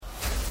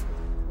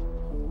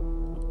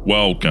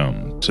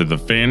Welcome to the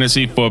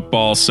Fantasy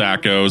Football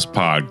Sackos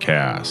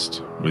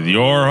podcast with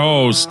your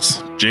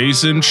hosts,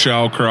 Jason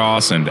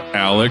Shellcross and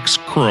Alex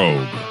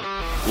Krogh.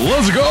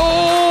 Let's go,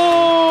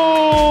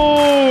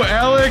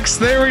 Alex.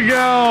 There we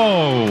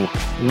go.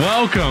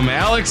 Welcome,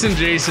 Alex and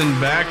Jason,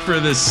 back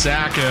for the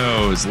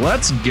Sackos.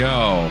 Let's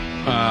go.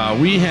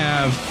 We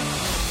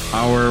have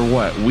our,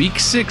 week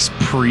 6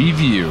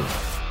 preview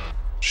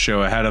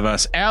show ahead of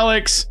us.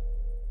 Alex,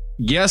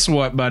 guess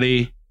what,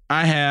 buddy?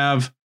 I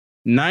have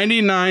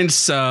 99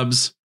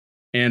 subs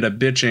and a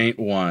bitch ain't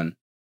one.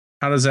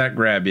 How does that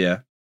grab you?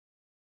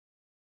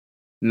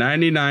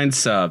 99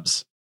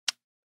 subs.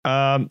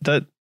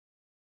 That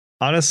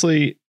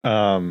honestly,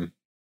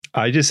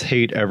 I just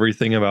hate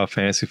everything about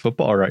fantasy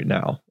football right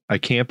now. I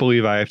can't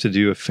believe I have to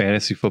do a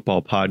fantasy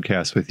football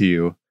podcast with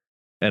you,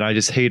 and I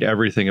just hate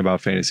everything about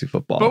fantasy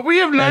football. But we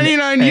have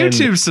 99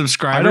 YouTube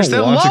subscribers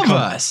that love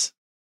us.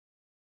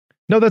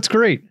 No, that's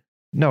great.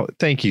 No,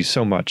 thank you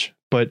so much.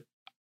 But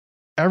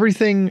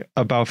everything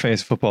about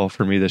fantasy football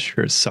for me this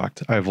year has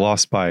sucked. I've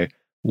lost by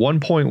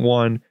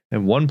 1.1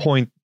 and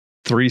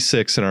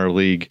 1.36 in our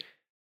league.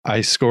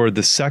 I scored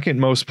the second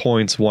most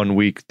points one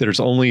week. There's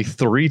only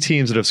 3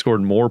 teams that have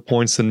scored more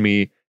points than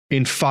me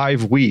in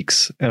 5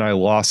 weeks, and I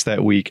lost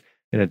that week.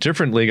 In a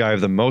different league, I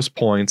have the most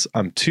points.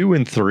 I'm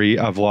 2-3.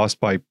 I've lost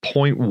by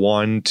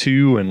 0.1,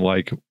 2, and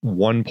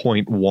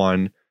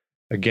 1.1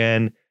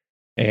 again.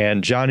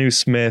 And Jonnu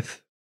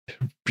Smith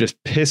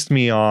just pissed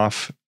me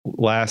off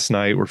last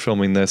night. We're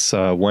filming this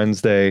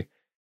Wednesday,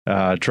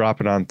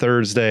 dropping on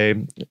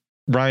Thursday.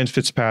 Ryan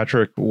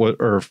Fitzpatrick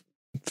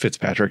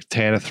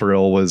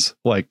Tannehill was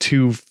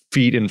 2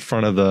 feet in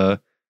front of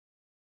the.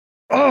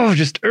 Oh,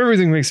 just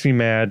everything makes me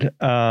mad.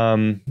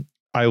 I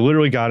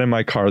literally got in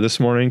my car this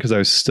morning because I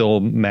was still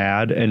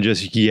mad and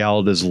just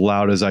yelled as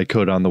loud as I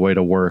could on the way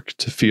to work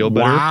to feel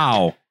better.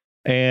 Wow.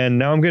 And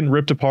now I'm getting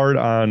ripped apart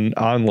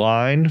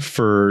online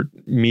for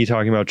me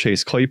talking about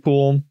Chase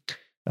Claypool.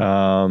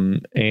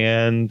 The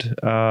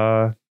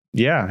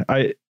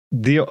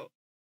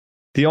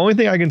only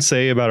thing I can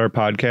say about our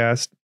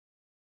podcast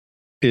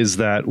is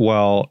that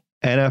while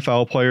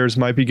NFL players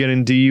might be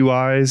getting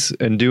DUIs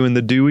and doing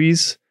the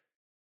Deweys,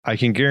 I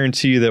can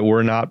guarantee you that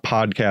we're not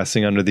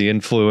podcasting under the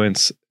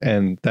influence,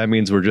 and that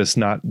means we're just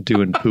not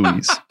doing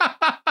pooies.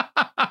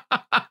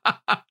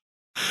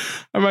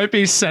 I might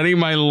be setting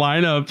my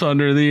lineup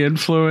under the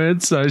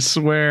influence. I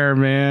swear,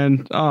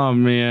 man. Oh,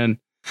 man.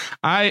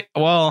 I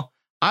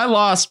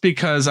lost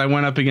because I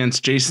went up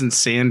against Jason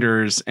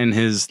Sanders and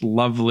his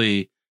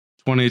lovely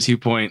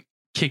 22-point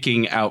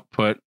kicking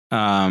output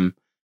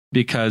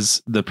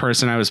because the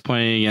person I was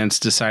playing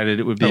against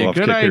decided it would be a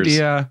good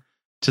idea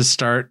to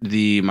start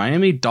the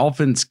Miami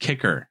Dolphins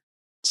kicker.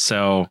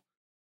 So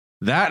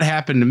that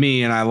happened to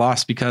me and I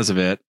lost because of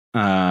it.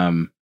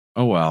 Oh,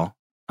 well.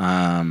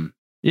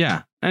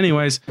 Yeah.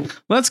 Anyways,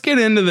 let's get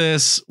into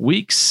this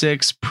week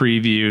 6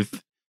 preview.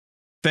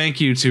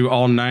 Thank you to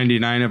all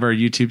 99 of our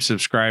YouTube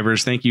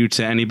subscribers. Thank you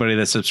to anybody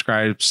that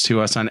subscribes to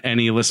us on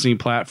any listening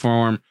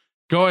platform.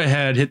 Go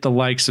ahead, hit the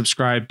like,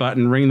 subscribe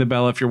button, ring the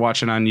bell if you're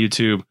watching on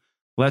YouTube.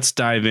 Let's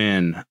dive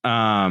in.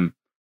 We're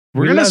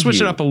going to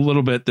switch it up a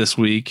little bit this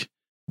week.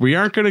 We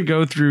aren't going to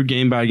go through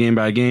game by game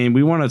by game.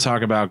 We want to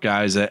talk about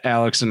guys that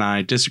Alex and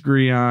I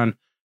disagree on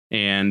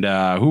and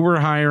who we're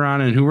higher on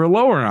and who we're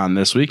lower on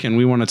this week. And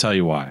we want to tell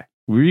you why.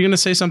 Were you going to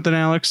say something,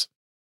 Alex?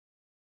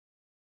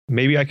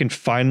 Maybe I can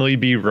finally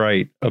be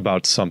right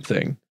about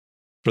something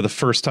for the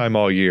first time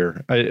all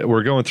year.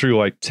 We're going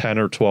through 10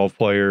 or 12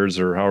 players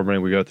or however many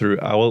we go through.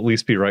 I'll at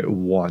least be right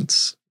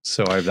once.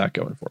 So I have that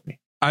going for me.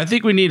 I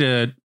think we need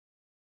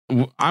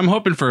I'm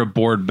hoping for a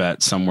board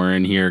bet somewhere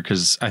in here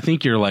because I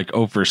think you're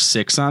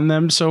 0-6 on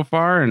them so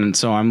far. And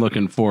so I'm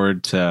looking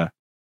forward to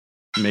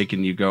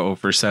making you go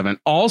 0-7.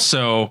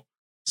 Also,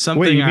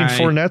 something. Wait, you mean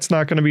Fournette's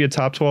not going to be a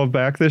top 12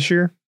 back this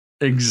year?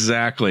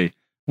 Exactly.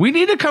 We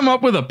need to come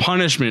up with a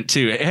punishment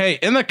too. Hey,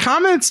 in the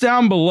comments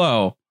down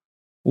below,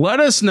 let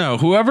us know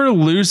whoever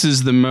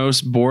loses the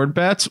most board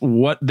bets,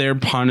 what their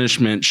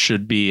punishment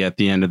should be at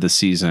the end of the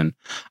season.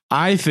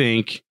 I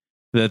think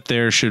that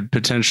there should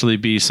potentially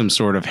be some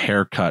sort of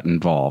haircut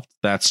involved.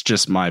 That's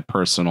just my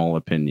personal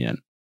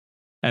opinion.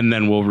 And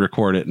then we'll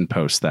record it and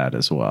post that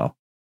as well.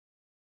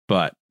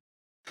 But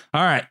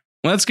all right,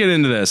 let's get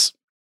into this.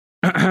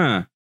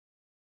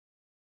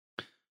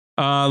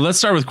 Let's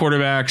start with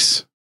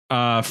quarterbacks.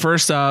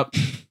 First up,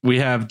 we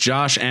have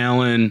Josh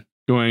Allen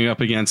going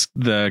up against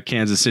the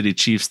Kansas City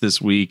Chiefs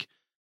this week.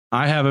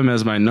 I have him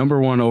as my number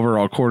 1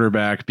 overall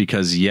quarterback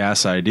because,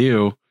 yes, I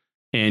do.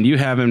 And you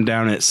have him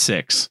down at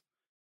 6.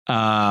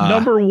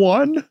 Number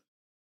 1?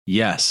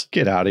 Yes.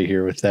 Get out of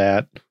here with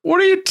that.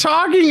 What are you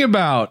talking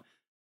about?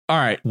 All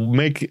right.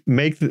 Make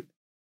the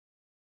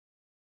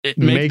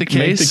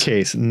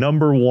case.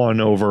 Number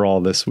 1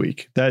 overall this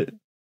week.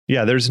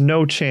 There's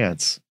no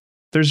chance.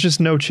 There's just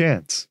no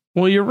chance.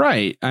 Well, you're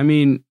right. I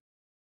mean,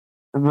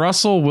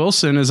 Russell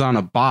Wilson is on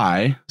a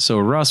bye, so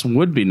Russ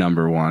would be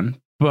number 1,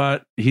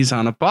 but he's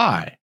on a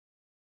bye.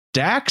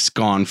 Dak's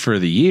gone for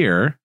the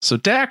year, so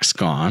Dak's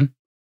gone.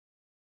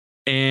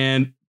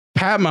 And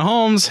Pat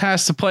Mahomes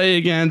has to play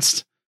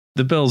against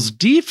the Bills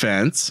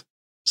defense.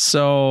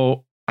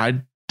 So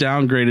I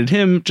downgraded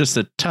him just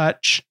a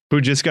touch.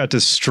 Who just got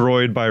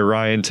destroyed by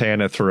Ryan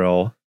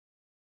Tannehill.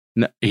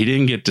 No, he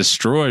didn't get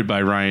destroyed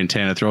by Ryan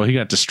Tannehill. He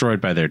got destroyed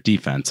by their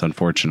defense,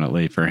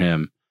 unfortunately for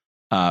him.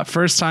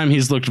 First time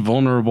he's looked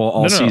vulnerable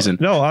all season.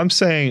 No, I'm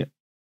saying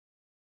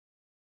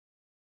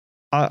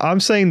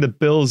the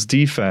Bills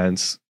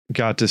defense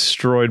got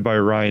destroyed by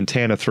Ryan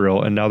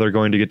Tannehill, and now they're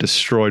going to get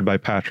destroyed by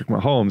Patrick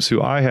Mahomes,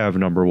 who I have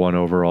number 1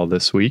 overall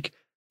this week,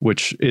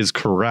 which is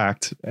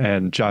correct.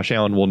 And Josh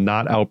Allen will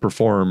not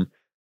outperform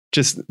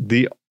just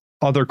the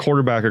other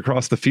quarterback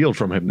across the field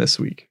from him this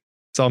week.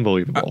 It's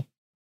unbelievable.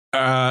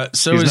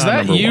 So is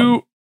that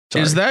you?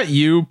 Is that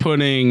you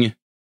putting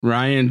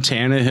Ryan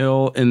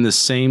Tannehill in the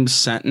same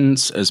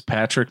sentence as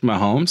Patrick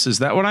Mahomes? Is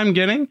that what I'm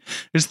getting?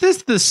 Is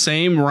this the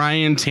same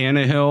Ryan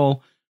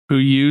Tannehill who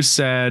you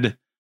said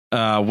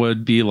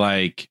would be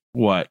like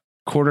what,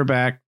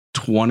 quarterback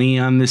 20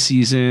 on the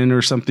season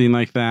or something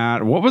like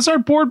that? What was our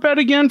board bet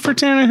again for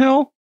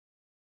Tannehill?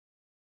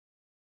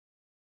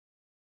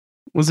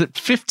 Was it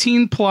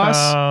 15 plus?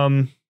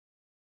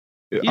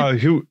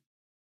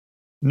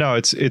 No,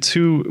 it's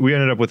who we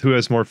ended up with. Who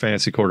has more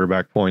fantasy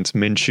quarterback points,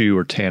 Minshew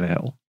or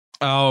Tannehill?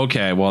 Oh,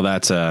 okay. Well,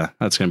 that's going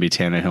to be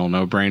Tannehill,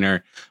 no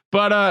brainer.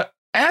 But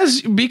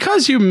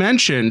because you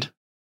mentioned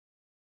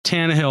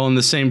Tannehill in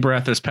the same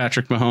breath as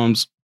Patrick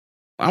Mahomes,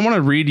 I want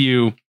to read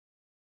you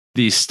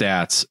these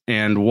stats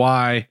and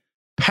why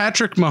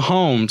Patrick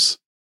Mahomes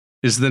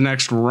is the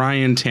next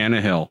Ryan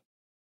Tannehill.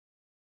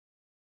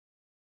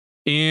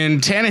 In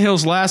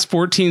Tannehill's last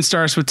 14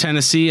 starts with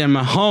Tennessee and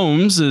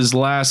Mahomes'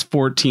 last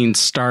 14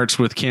 starts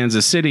with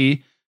Kansas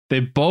City, they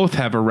both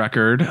have a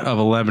record of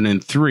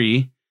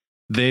 11-3.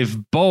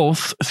 They've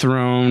both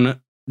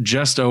thrown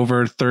just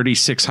over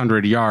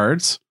 3,600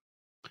 yards.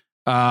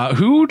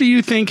 Who do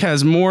you think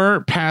has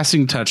more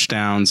passing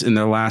touchdowns in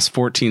their last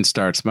 14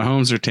 starts,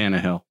 Mahomes or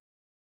Tannehill?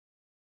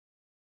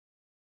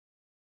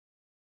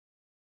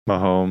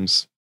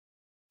 Mahomes.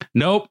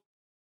 Nope.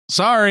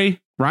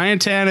 Sorry. Ryan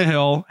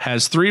Tannehill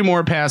has 3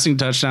 more passing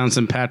touchdowns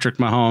than Patrick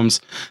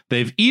Mahomes.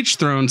 They've each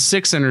thrown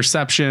 6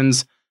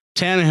 interceptions.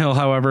 Tannehill,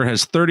 however,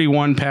 has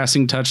 31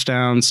 passing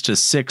touchdowns to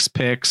 6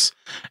 picks,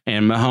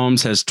 and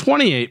Mahomes has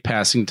 28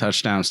 passing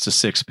touchdowns to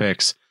 6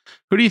 picks.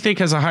 Who do you think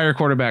has a higher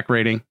quarterback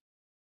rating?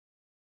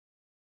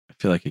 I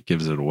feel like it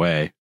gives it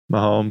away.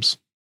 Mahomes.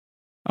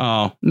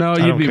 Oh, no,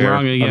 you'd be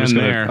wrong again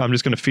there. I'm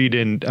just going to feed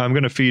in. I'm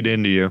going to feed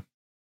into you.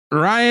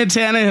 Ryan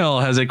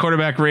Tannehill has a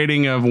quarterback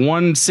rating of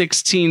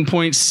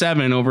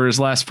 116.7 over his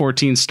last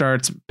 14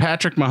 starts.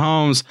 Patrick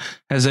Mahomes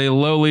has a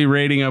lowly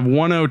rating of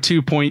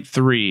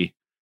 102.3.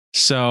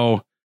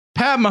 So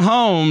Patrick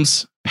Mama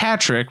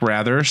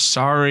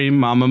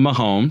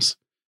Mahomes,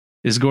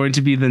 is going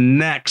to be the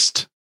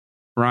next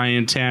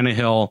Ryan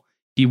Tannehill.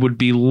 He would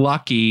be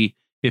lucky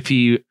if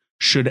he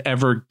should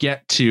ever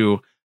get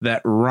to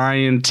that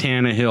Ryan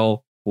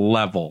Tannehill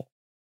level.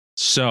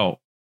 So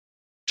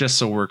just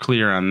so we're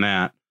clear on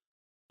that.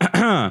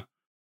 But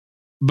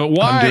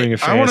why? I'm doing a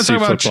fantasy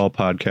football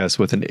podcast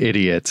with an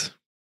idiot.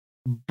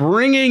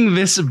 Bringing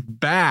this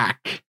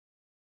back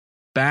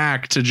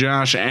to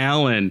Josh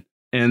Allen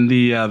and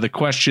the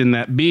question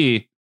that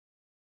be.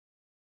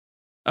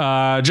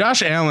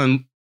 Josh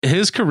Allen,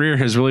 his career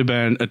has really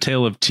been a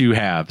tale of two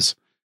halves.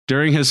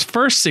 During his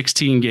first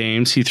 16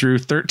 games, he threw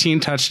 13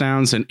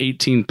 touchdowns and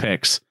 18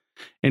 picks.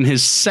 In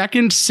his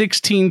second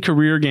 16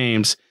 career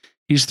games,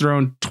 he's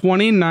thrown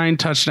 29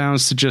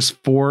 touchdowns to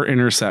just 4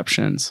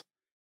 interceptions.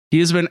 He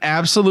has been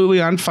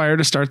absolutely on fire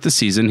to start the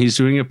season. He's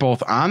doing it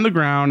both on the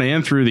ground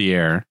and through the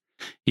air.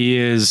 He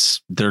is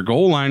their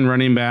goal line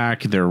running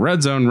back, their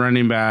red zone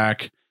running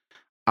back.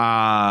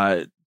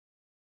 Kansas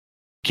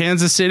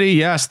City,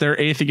 yes, they're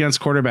 8th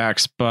against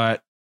quarterbacks,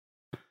 but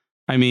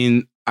I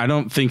mean, I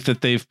don't think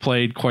that they've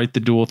played quite the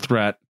dual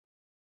threat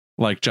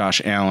like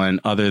Josh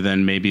Allen, other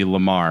than maybe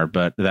Lamar,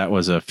 but that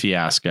was a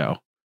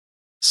fiasco.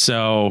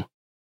 So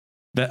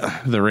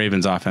the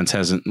Ravens offense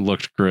hasn't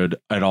looked good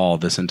at all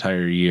this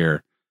entire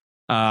year.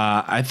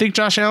 I think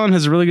Josh Allen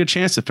has a really good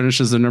chance to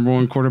finish as the number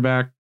 1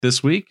 quarterback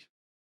this week.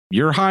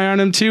 You're high on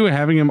him too,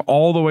 having him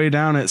all the way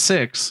down at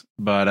 6,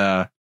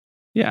 but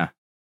yeah.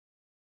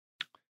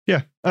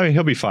 Yeah, I mean,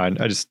 he'll be fine.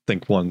 I just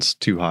think 1's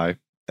too high.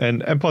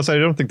 And plus, I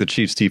don't think the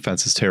Chiefs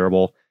defense is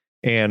terrible.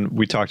 And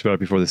we talked about it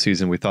before the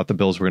season. We thought the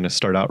Bills were going to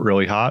start out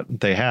really hot.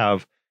 They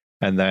have.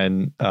 And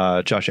then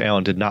Josh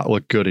Allen did not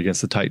look good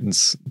against the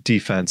Titans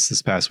defense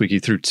this past week. He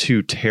threw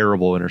 2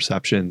 terrible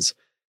interceptions.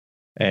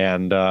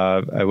 And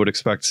I would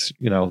expect,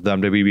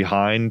 them to be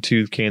behind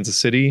to Kansas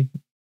City.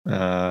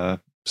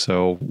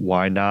 So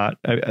why not?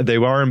 They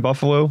are in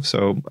Buffalo.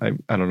 So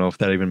I don't know if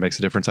that even makes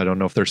a difference. I don't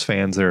know if there's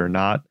fans there or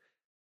not.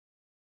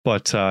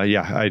 But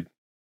yeah, I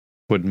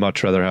would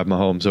much rather have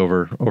Mahomes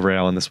over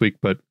Allen this week.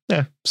 But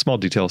small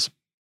details.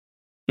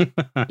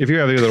 If you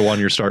have the other one,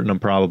 you're starting them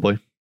probably.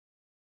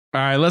 All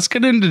right, let's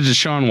get into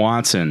Deshaun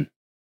Watson,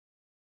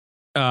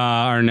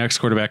 our next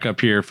quarterback up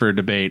here for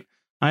debate.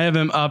 I have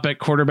him up at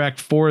quarterback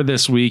 4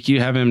 this week.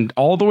 You have him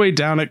all the way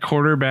down at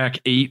quarterback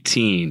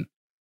 18.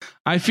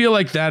 I feel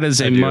like that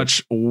is a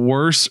much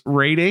worse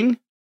rating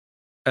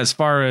as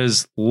far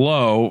as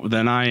low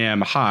than I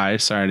am high.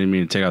 Sorry, I didn't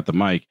mean to take out the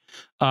mic.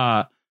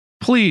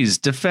 Please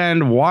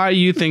defend why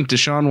you think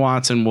Deshaun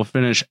Watson will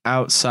finish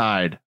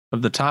outside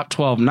of the top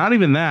 12. Not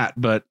even that,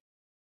 but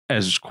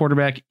as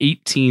quarterback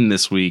 18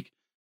 this week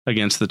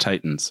against the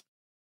Titans.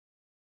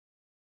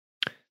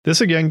 This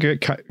again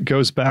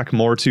goes back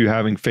more to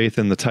having faith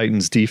in the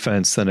Titans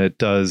defense than it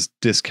does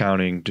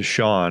discounting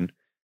Deshaun.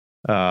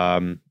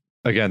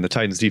 Again, the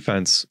Titans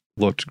defense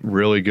looked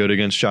really good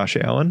against Josh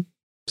Allen.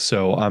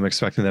 So I'm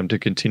expecting them to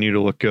continue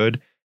to look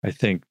good. I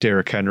think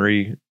Derrick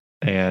Henry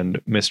and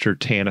Mr.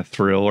 Tana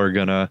Thrill are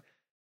going to,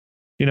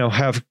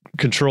 have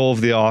control of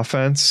the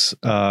offense,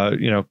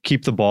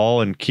 keep the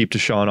ball and keep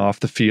Deshaun off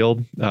the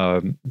field.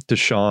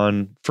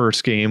 Deshaun,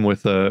 first game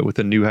with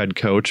a new head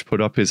coach, put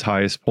up his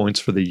highest points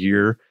for the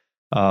year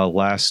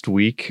last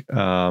week.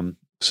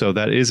 So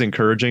that is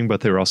encouraging,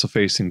 but they were also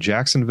facing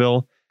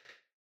Jacksonville.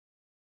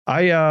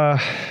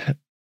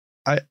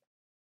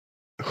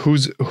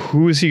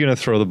 Who is he going to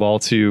throw the ball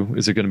to?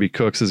 Is it going to be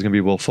Cooks? Is it going to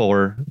be Will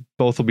Fuller?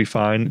 Both will be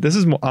fine. This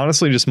is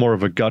honestly just more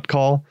of a gut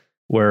call,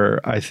 where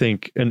I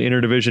think an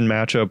interdivision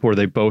matchup where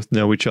they both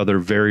know each other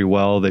very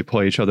well. They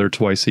play each other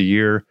twice a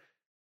year.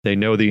 They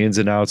know the ins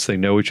and outs. They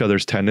know each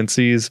other's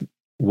tendencies.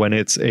 When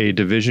it's a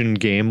division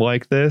game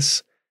like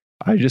this,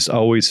 I just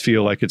always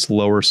feel like it's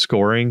lower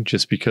scoring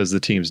just because the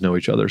teams know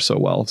each other so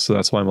well. So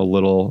that's why I'm a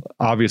little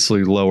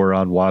obviously lower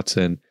on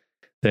Watson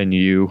than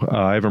you.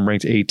 I have him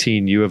ranked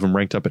 18. You have him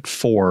ranked up at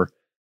 4.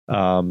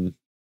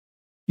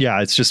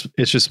 It's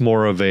just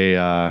more of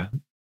a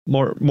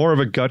more of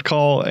a gut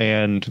call,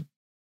 and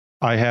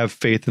I have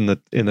faith in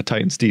the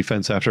Titans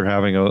defense after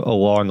having a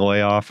long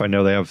layoff. I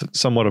know they have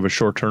somewhat of a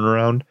short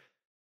turnaround,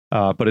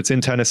 but it's in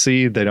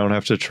Tennessee. They don't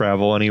have to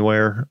travel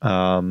anywhere.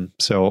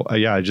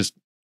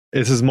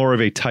 This is more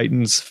of a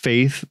Titans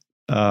faith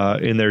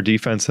in their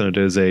defense than it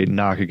is a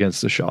knock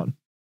against Deshaun.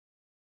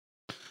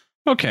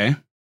 Okay.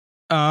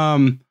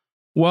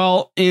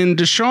 Well, in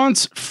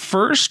Deshaun's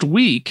first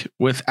week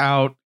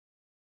without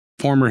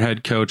former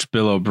head coach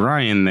Bill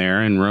O'Brien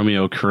there and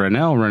Romeo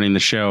Crennel running the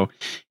show,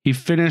 he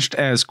finished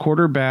as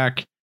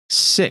quarterback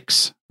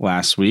 6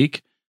 last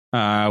week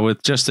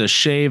with just a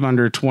shave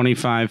under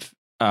 25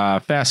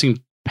 a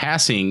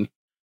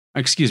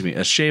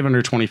shave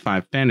under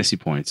 25 fantasy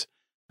points.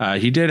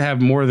 He did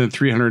have more than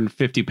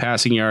 350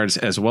 passing yards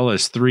as well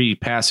as 3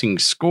 passing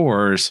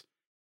scores.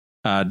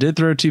 Did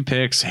throw 2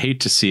 picks.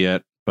 Hate to see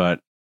it, but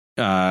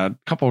a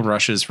couple of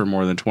rushes for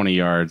more than 20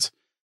 yards.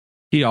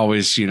 He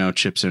always,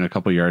 chips in a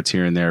couple yards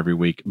here and there every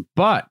week.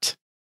 But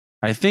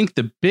I think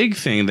the big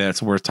thing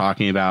that's worth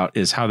talking about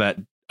is how that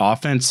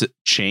offense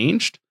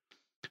changed.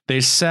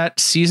 They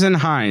set season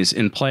highs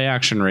in play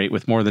action rate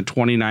with more than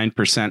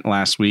 29%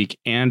 last week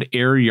and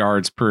air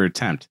yards per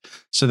attempt.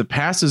 So the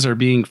passes are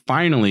being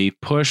finally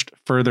pushed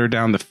further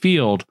down the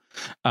field.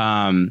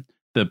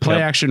 The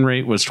play action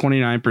rate was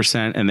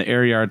 29% and the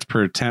air yards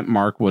per attempt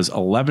mark was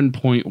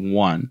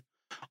 11.1.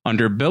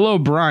 Under Bill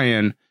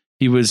O'Brien,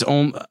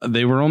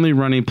 they were only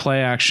running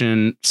play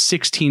action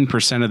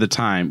 16% of the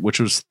time, which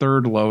was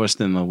 3rd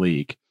lowest in the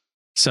league.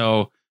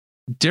 So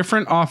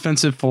different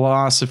offensive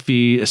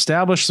philosophy,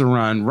 establish the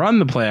run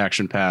the play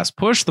action pass,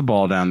 push the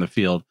ball down the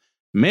field,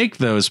 make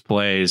those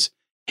plays,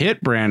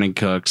 hit Brandon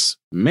Cooks,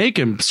 make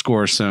him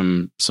score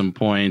some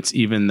points,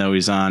 even though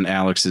he's on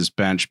Alex's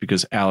bench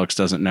because Alex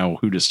doesn't know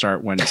who to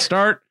start, when to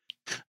start.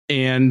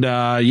 And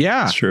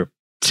it's true.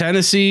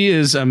 Tennessee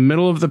is a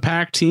middle of the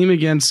pack team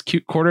against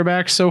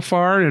quarterbacks so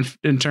far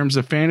in terms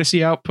of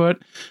fantasy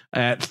output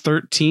at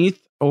 13th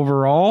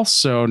overall.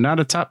 So not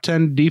a top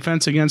 10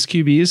 defense against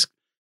QBs,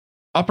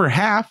 upper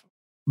half.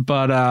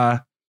 But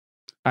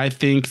I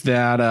think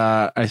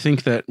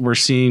that we're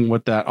seeing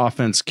what that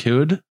offense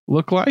could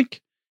look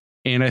like.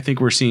 And I think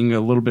we're seeing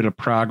a little bit of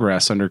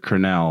progress under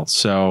Crennel.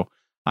 So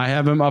I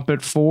have him up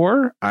at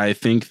 4. I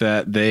think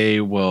that they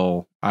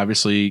will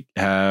obviously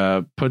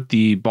put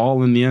the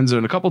ball in the end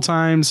zone a couple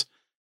times.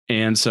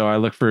 And so I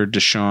look for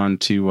Deshaun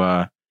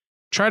to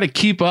try to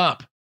keep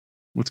up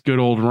with good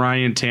old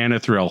Ryan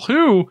Tannehill,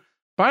 who,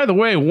 by the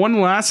way, one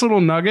last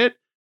little nugget,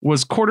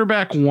 was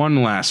quarterback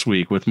 1 last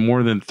week with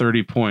more than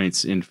 30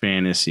 points in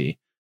fantasy.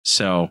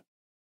 So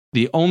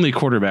the only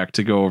quarterback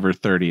to go over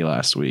 30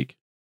 last week.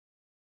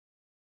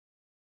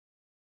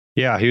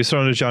 Yeah, he was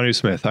thrown to Jonnu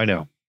Smith. I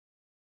know.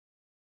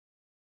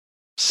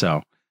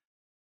 So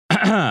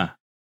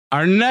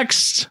our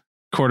next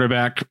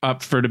quarterback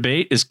up for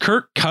debate is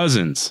Kirk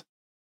Cousins.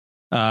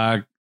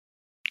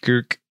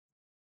 Kirk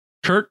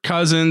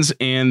Cousins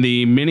and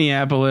the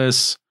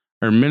Minnesota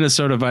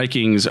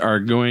Vikings are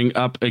going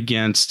up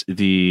against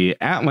the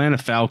Atlanta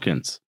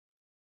Falcons.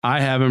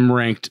 I have him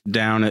ranked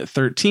down at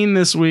 13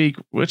 this week,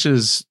 which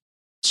is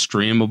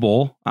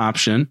streamable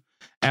option.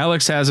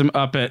 Alex has him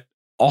up at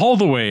all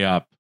the way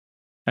up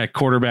at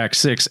quarterback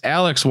 6.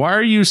 Alex, why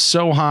are you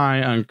so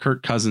high on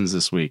Kirk Cousins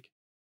this week?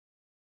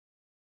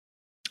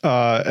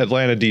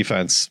 Atlanta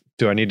defense.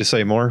 Do I need to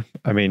say more?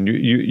 I mean,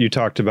 you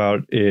talked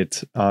about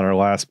it on our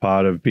last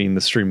pod of being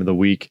the stream of the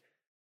week.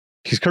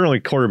 He's currently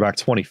quarterback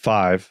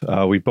 25.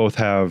 We both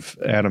have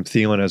Adam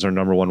Thielen as our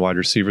number one wide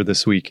receiver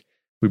this week.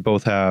 We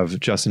both have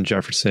Justin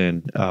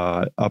Jefferson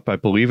up, I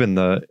believe, in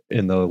the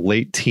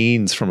late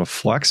teens from a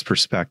flex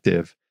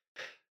perspective.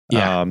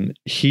 Yeah.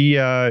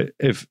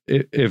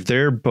 If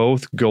they're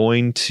both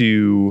going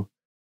to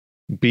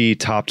be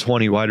top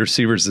 20 wide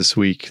receivers this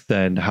week,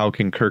 then how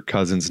can Kirk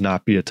Cousins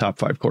not be a top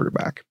 5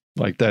 quarterback?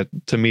 Like that,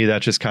 to me,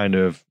 that just kind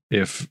of,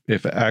 if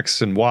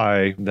X and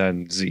Y,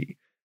 then Z.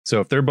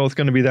 So if they're both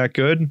going to be that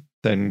good,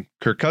 then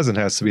Kirk Cousins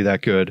has to be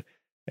that good.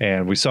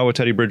 And we saw what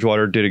Teddy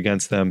Bridgewater did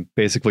against them,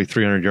 basically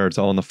 300 yards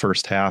all in the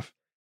first half.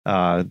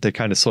 They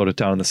kind of slowed it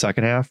down in the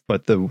second half,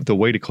 but the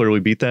way to clearly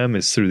beat them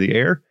is through the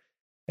air.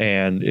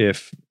 And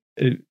if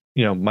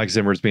Mike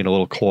Zimmer's being a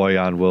little coy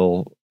on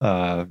will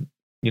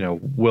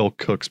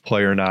Cook's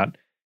play or not,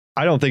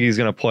 I don't think he's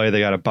going to play. They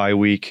got a bye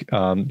week.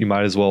 You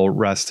might as well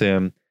rest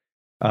him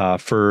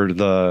for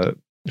the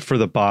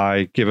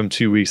bye. Give him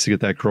 2 weeks to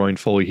get that groin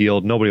fully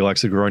healed. Nobody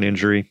likes a groin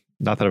injury.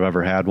 Not that I've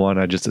ever had one.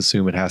 I just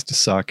assume it has to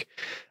suck.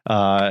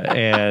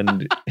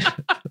 And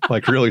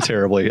like really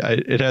terribly,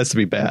 it has to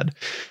be bad.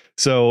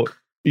 So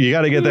you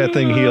got to get that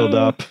thing healed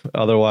up.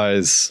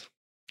 Otherwise,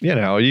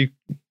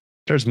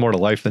 there's more to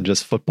life than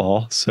just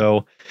football.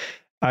 So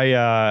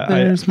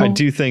I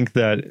do think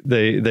that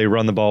they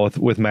run the ball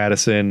with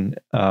Madison.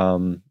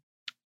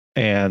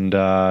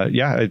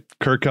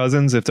 Kirk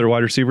Cousins, if their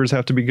wide receivers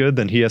have to be good,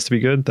 then he has to be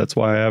good. That's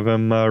why I have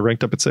him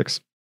ranked up at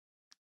 6.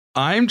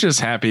 I'm just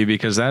happy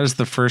because that is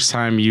the first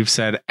time you've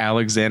said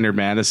Alexander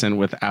Madison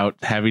without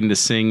having to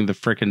sing the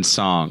frickin'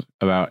 song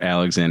about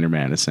Alexander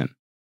Madison.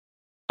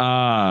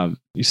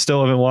 You still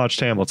haven't watched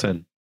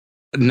Hamilton?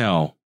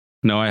 No,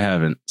 I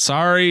haven't.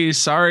 Sorry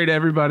to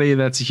everybody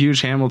that's a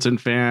huge Hamilton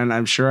fan.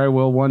 I'm sure I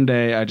will one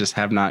day. I just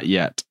have not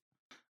yet.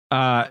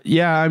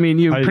 I mean,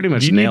 you pretty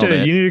much nailed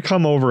it. You need to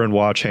come over and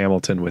watch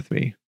Hamilton with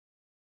me.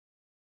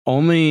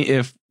 Only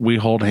if we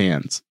hold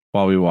hands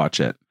while we watch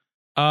it.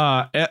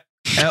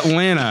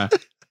 Atlanta,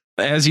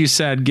 as you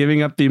said,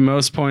 giving up the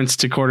most points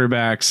to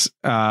quarterbacks,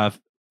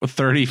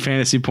 30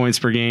 fantasy points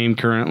per game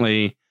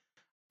currently.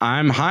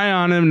 I'm high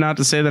on him, not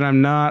to say that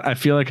I'm not. I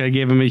feel like I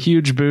gave him a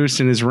huge boost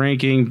in his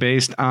ranking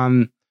based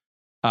on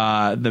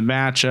the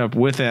matchup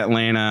with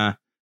Atlanta.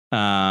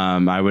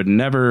 I would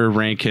never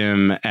rank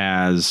him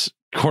as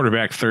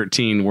quarterback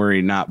 13 were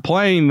he not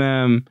playing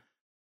them.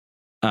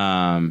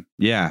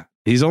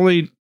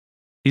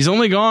 He's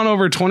only gone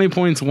over 20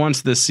 points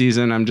once this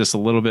season. I'm just a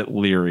little bit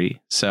leery.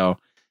 So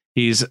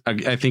he's,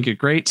 I think, a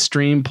great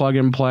stream plug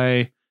and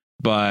play.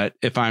 But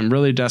if I'm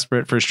really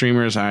desperate for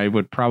streamers, I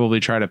would probably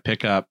try to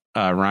pick up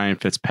Ryan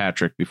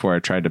Fitzpatrick before I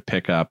tried to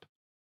pick up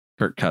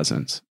Kirk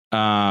Cousins.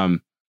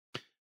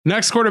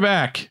 Next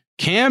quarterback,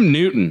 Cam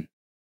Newton.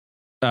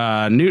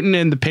 Newton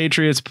and the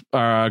Patriots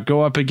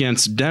go up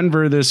against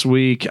Denver this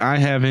week. I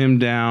have him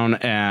down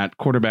at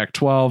quarterback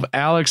 12.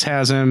 Alex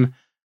has him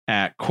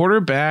at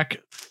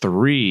quarterback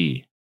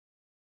 3.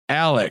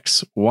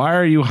 Alex, why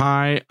are you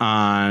high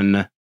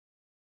on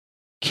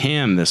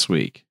Cam this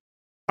week?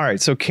 All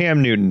right, so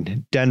Cam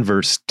Newton,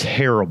 Denver's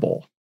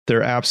terrible.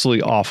 They're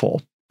absolutely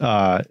awful.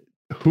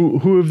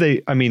 Who have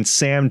they? I mean,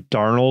 Sam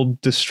Darnold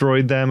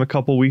destroyed them a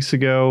couple weeks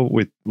ago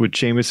with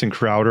Jamison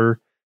Crowder.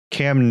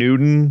 Cam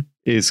Newton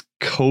is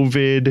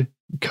COVID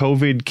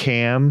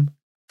Cam,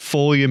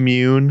 fully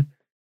immune,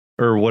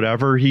 or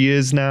whatever he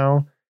is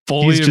now.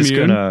 Fully He's immune? just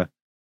gonna.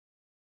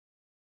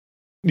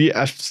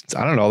 Yeah,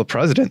 I don't know. The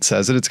president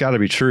says it. It's got to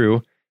be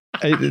true.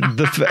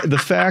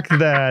 The fact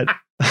that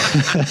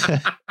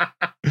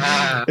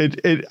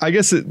I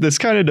guess this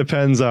kind of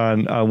depends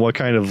on what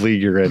kind of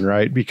league you're in,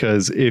 right?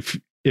 Because if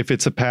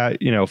it's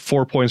a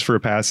 4 points for a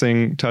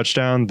passing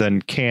touchdown,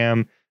 then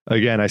Cam,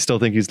 again, I still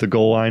think he's the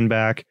goal line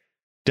back.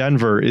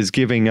 Denver is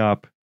giving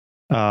up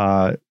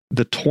the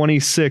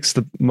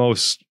 26th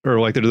most, or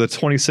like they're the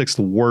 26th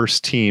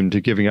worst team to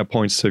giving up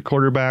points to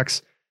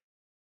quarterbacks.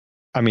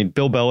 I mean,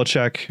 Bill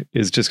Belichick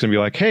is just going to be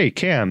like, hey,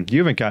 Cam, you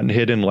haven't gotten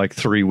hit in like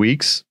 3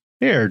 weeks.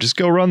 Here, just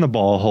go run the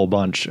ball a whole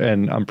bunch.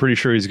 And I'm pretty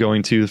sure he's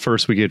going to. The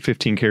first week he had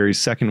 15 carries,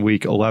 second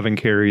week 11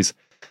 carries,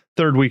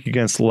 third week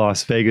against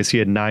Las Vegas he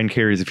had 9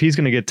 carries. If he's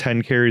going to get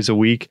 10 carries a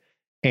week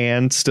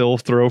and still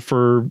throw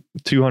for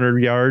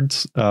 200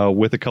 yards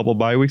with a couple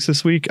bye weeks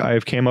this week, I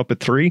have Cam up at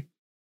 3.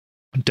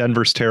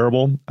 Denver's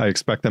terrible. I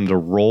expect them to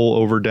roll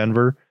over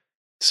Denver.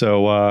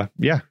 So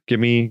give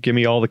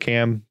me all the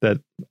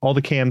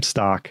Cam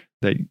stock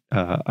that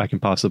I can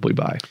possibly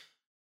buy.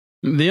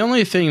 The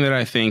only thing that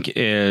I think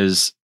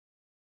is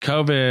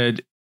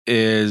COVID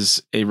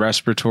is a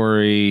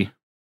respiratory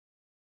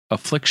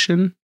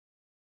affliction,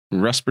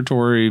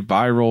 respiratory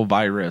viral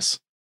virus.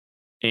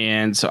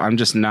 And so I'm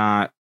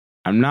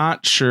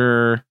not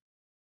sure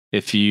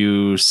if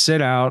you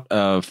sit out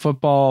of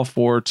football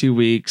for 2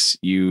 weeks,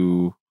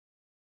 you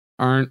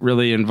aren't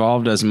really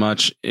involved as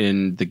much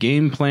in the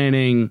game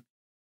planning.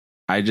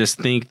 I just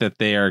think that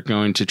they are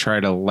going to try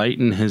to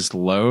lighten his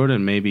load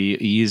and maybe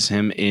ease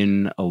him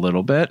in a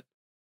little bit.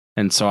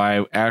 And so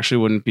I actually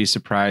wouldn't be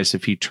surprised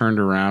if he turned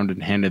around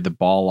and handed the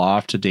ball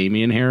off to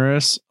Damian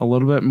Harris a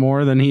little bit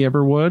more than he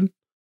ever would.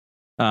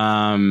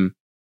 So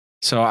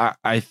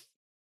I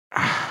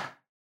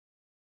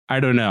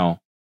don't know.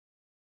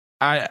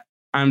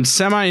 I'm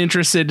semi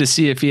interested to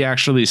see if he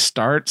actually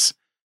starts,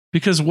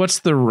 because what's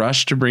the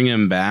rush to bring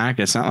him back?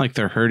 It's not like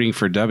they're hurting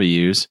for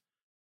W's.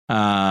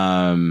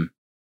 They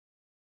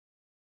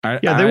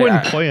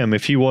wouldn't play him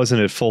if he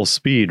wasn't at full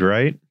speed,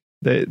 right?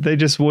 They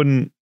just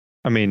wouldn't.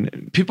 I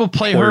mean, people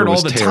play hurt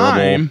all the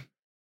time.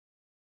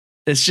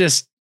 It's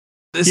just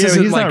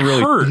isn't he's like not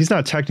really hurt. He's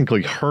not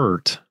technically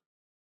hurt.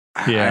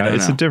 Yeah,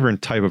 it's a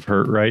different type of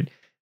hurt, right?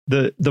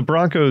 The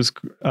Broncos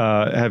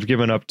have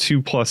given up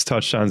 2+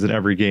 touchdowns in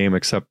every game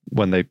except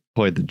when they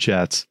played the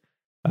Jets.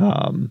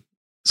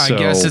 I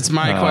guess it's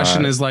my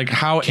question is like,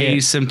 how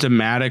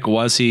asymptomatic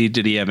was he?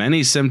 Did he have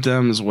any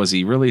symptoms? Was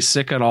he really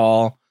sick at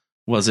all?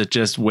 Was it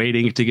just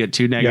waiting to get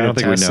 2 negative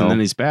tests and then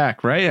he's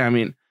back? Right. I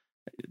mean,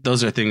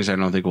 those are things I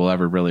don't think we'll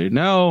ever really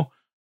know,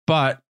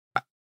 but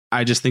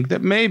I just think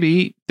that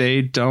maybe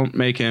they don't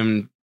make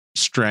him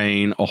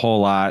strain a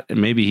whole lot,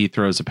 and maybe he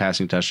throws a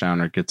passing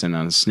touchdown or gets in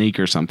on a sneak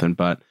or something.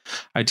 But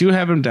I do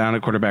have him down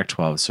at quarterback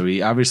 12, so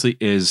he obviously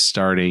is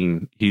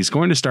starting. He's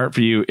going to start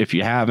for you if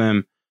you have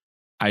him.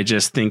 I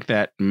just think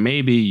that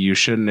maybe you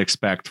shouldn't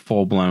expect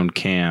full-blown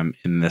Cam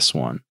in this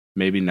one.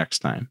 Maybe next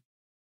time.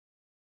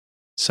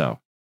 So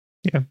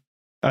yeah,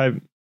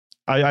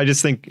 I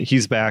just think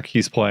he's back.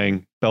 He's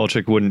playing.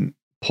 Belichick wouldn't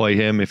play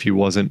him if he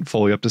wasn't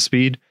fully up to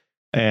speed.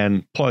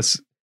 And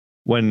plus,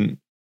 when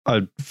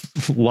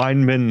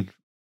linemen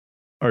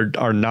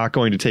are not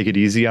going to take it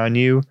easy on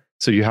you,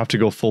 so you have to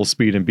go full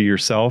speed and be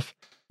yourself,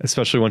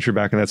 especially once you're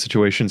back in that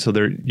situation. So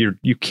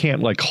you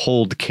can't like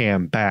hold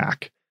Cam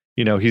back.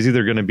 You know, he's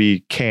either going to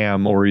be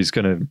Cam or he's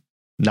going to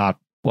not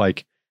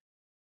like.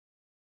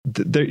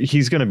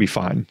 He's going to be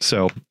fine.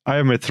 So I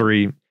have him at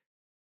 3,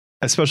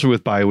 especially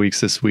with bye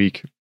weeks this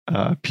week.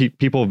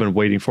 People have been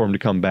waiting for him to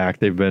come back.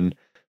 They've been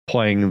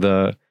playing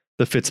the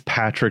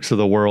Fitzpatricks of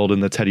the world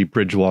and the Teddy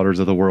Bridgewaters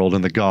of the world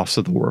and the Goffs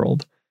of the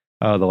world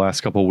the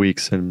last couple of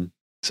weeks, and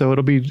so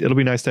it'll be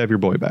nice to have your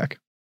boy back.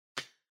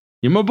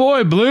 You're my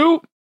boy,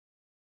 Blue.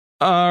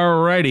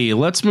 Alrighty,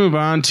 let's move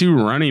on to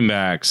running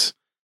backs.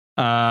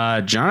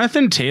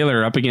 Jonathan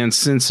Taylor up against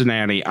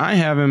Cincinnati. I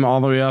have him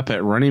all the way up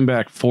at running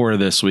back 4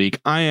 this week.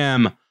 I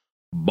am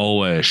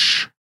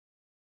bullish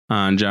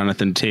on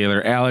Jonathan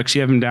Taylor. Alex,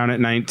 you have him down at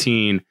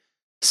 19.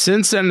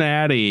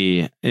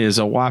 Cincinnati is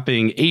a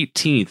whopping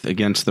 18th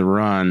against the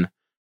run.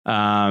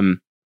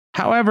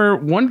 However,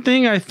 one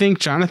thing I think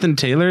Jonathan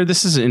Taylor,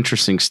 this is an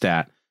interesting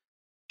stat.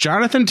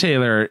 Jonathan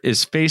Taylor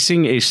is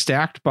facing a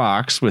stacked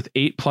box with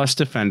 8+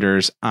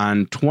 defenders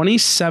on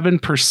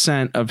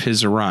 27% of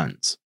his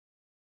runs,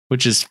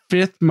 which is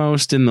 5th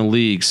most in the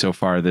league so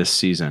far this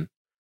season.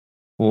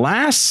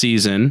 Last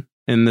season,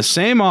 in the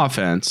same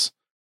offense,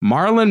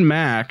 Marlon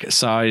Mack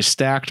saw a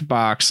stacked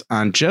box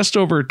on just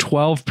over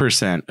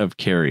 12% of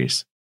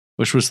carries,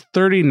 which was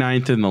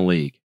 39th in the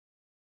league.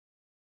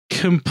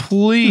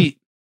 Complete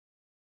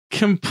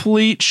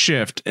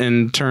shift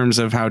in terms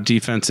of how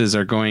defenses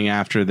are going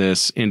after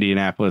this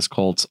Indianapolis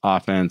Colts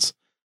offense.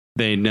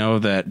 They know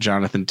that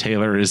Jonathan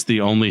Taylor is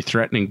the only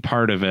threatening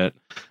part of it.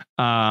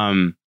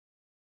 Honestly,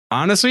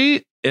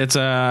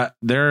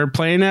 they're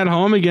playing at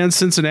home against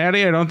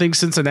Cincinnati. I don't think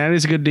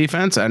Cincinnati's a good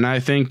defense, and I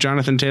think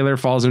Jonathan Taylor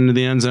falls into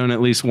the end zone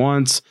at least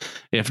once,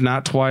 if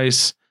not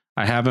twice.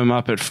 I have him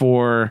up at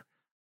 4.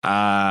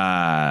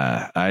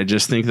 I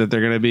just think that they're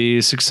going to be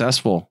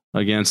successful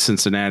against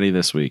Cincinnati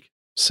this week.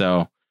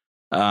 So,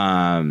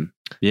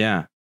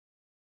 yeah.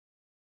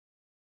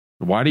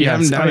 Why do you have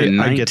him down at 19?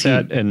 I get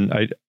that, and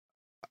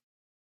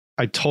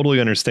I totally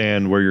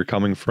understand where you're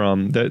coming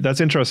from. That's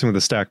interesting with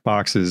the stacked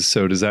boxes.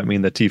 So does that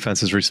mean that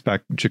defenses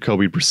respect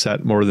Jacoby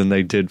Brissett more than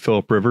they did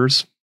Phillip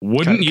Rivers?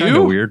 Wouldn't you? Kind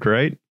of weird,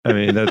 right? I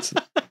mean, that's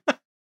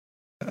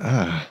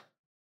I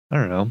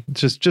don't know.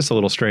 It's just a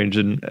little strange,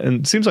 and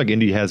it seems like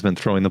Indy has been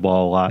throwing the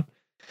ball a lot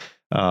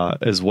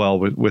as well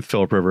with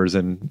Phillip Rivers,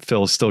 and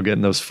Phil's still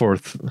getting those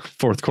fourth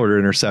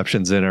quarter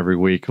interceptions in every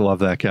week. Love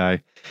that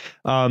guy.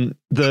 The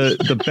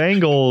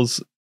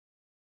Bengals.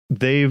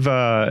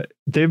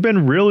 They've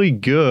been really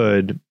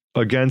good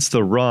against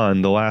the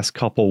run the last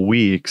couple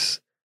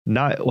weeks.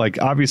 Not like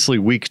obviously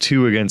week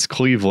 2 against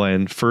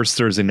Cleveland, first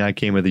Thursday night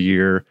game of the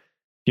year.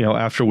 You know,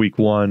 after week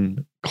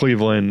 1,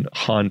 Cleveland,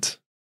 Hunt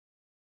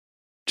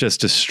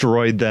just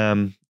destroyed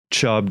them.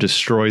 Chubb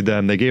destroyed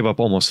them. They gave up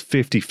almost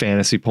 50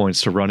 fantasy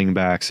points to running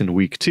backs in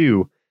week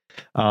 2.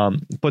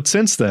 But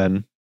since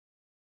then,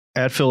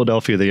 at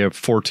Philadelphia, they have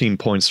 14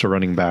 points to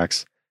running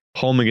backs.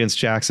 Home against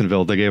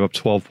Jacksonville, they gave up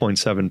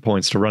 12.7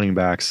 points to running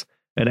backs.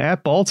 And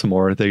at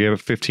Baltimore, they gave up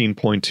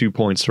 15.2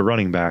 points to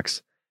running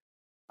backs.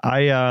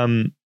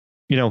 And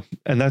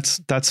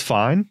that's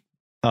fine.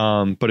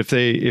 But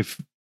if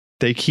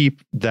they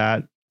keep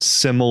that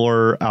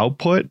similar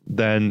output,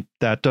 then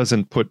that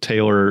doesn't put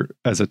Taylor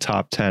as a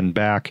top 10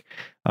 back.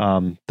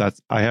 I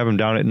have him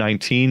down at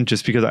 19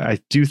 just because I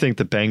do think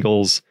the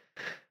Bengals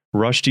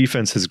rush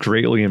defense has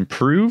greatly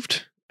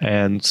improved.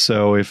 And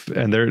so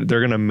they're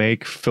going to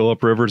make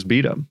Phillip Rivers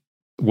beat him.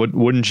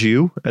 Wouldn't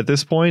you at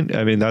this point?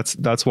 I mean,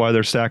 that's why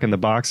they're stacking the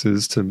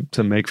boxes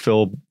to make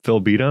Phil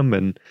beat him.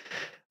 And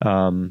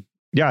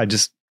yeah,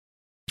 just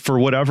for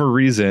whatever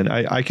reason,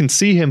 I can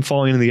see him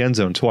falling in the end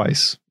zone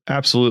twice.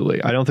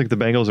 Absolutely. I don't think the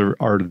Bengals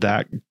are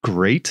that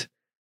great,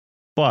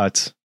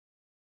 but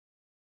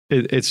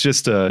it's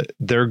just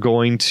they're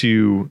going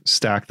to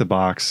stack the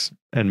box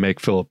and make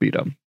Phillip beat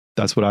them.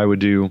 That's what I would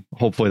do.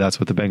 Hopefully that's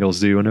what the Bengals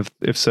do. And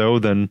if so,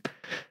 then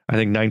I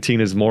think 19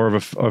 is more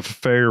of a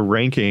fair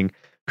ranking.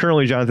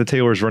 Currently, Jonathan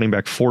Taylor is running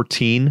back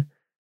 14.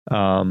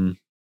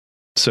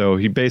 So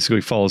he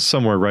basically falls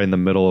somewhere right in the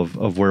middle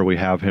of where we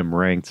have him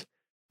ranked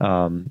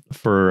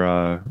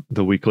for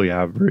the weekly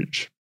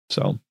average.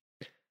 So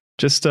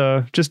just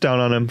down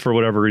on him for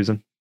whatever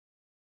reason.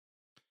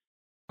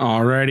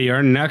 Alrighty,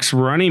 our next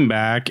running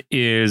back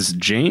is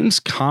James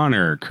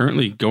Conner,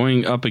 currently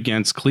going up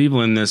against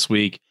Cleveland this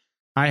week.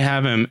 I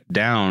have him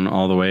down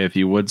all the way, if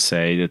you would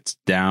say. It's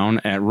down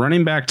at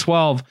running back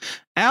 12.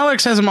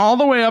 Alex has him all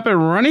the way up at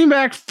running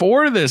back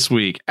 4 this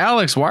week.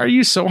 Alex, why are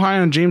you so high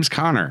on James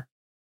Conner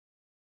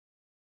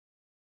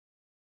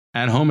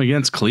at home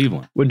against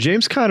Cleveland? When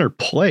James Conner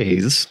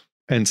plays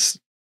and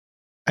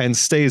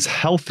stays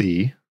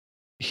healthy,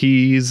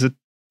 he's a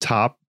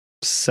top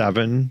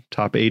 7,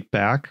 top 8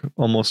 back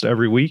almost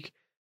every week.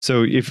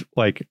 So if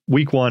like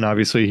week 1,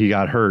 obviously he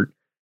got hurt,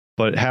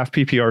 but half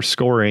PPR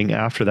scoring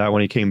after that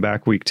when he came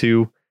back week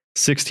 2,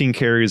 16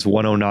 carries,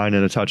 109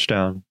 and a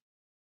touchdown.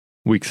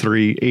 Week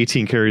 3,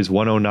 18 carries,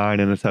 109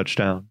 and a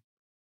touchdown.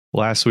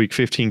 Last week,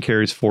 15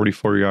 carries,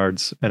 44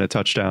 yards and a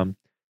touchdown.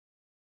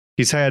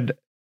 He's had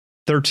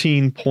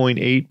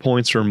 13.8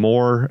 points or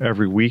more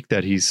every week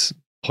that he's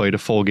played a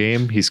full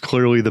game. He's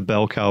clearly the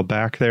bell cow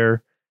back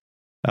there.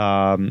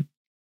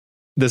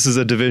 This is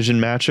a division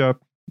matchup.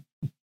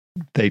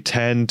 They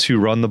tend to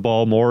run the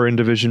ball more in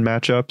division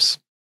matchups.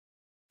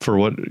 For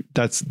what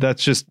that's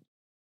just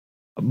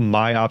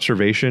my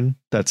observation.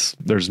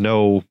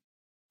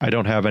 I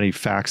don't have any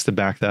facts to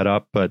back that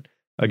up, but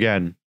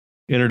again,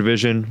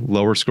 interdivision,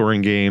 lower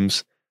scoring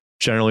games,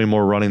 generally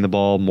more running the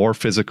ball, more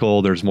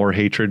physical. There's more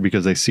hatred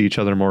because they see each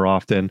other more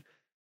often.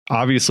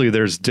 Obviously,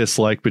 there's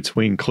dislike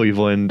between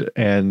Cleveland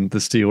and the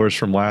Steelers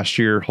from last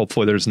year.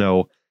 Hopefully, there's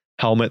no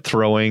helmet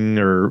throwing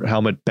or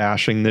helmet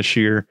bashing this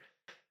year.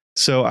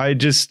 So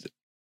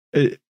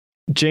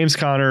James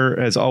Conner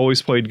has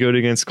always played good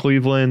against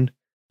Cleveland.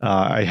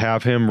 I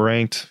have him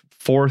ranked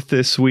 4th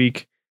this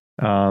week.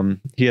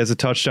 He has a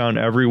touchdown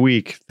every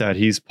week that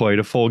he's played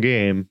a full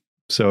game.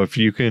 So if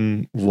you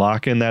can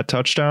lock in that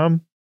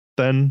touchdown,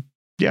 then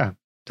yeah,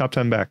 top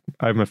 10 back.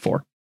 I have him at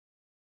 4.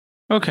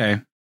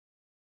 Okay.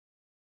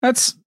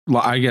 That's,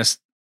 I guess,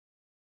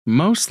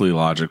 mostly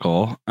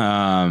logical.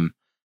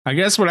 I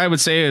guess what I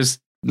would say is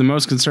the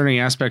most concerning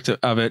aspect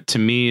of it to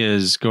me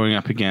is going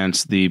up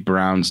against the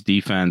Browns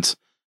defense.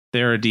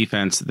 They're a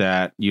defense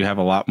that you have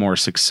a lot more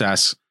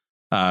success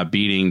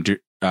beating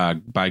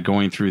by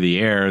going through the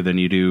air than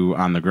you do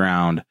on the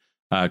ground.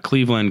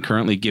 Cleveland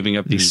currently giving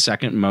up the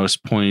second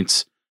most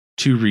points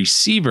to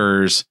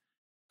receivers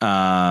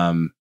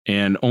and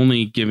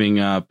only giving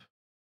up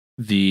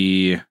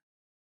the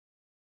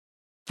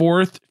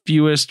 4th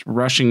fewest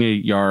rushing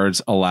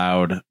yards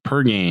allowed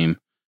per game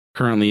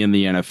currently in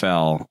the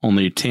NFL.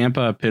 Only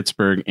Tampa,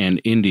 Pittsburgh,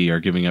 and Indy are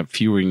giving up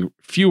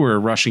fewer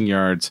rushing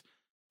yards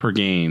per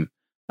game.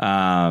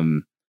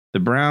 The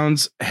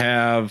Browns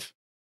have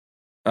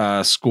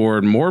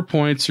scored more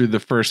points through the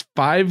first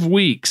 5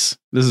 weeks.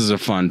 This is a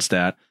fun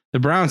stat. The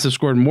Browns have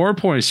scored more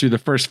points through the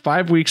first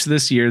 5 weeks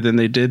this year than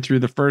they did through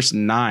the first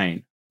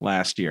 9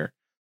 last year.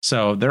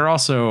 So they're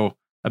also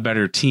a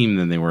better team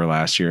than they were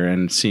last year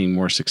and seeing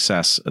more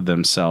success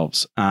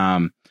themselves.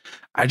 I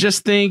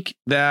just think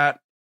that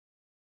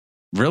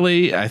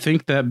I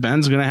think that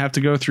Ben's going to have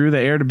to go through the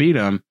air to beat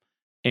him.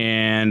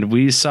 And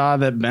we saw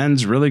that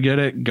Ben's really good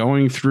at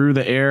going through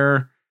the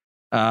air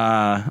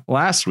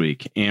last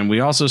week. And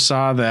we also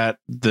saw that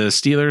the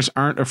Steelers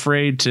aren't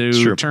afraid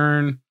to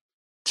turn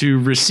to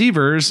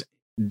receivers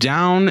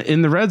down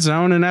in the red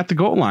zone and at the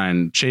goal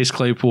line. Chase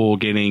Claypool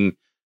getting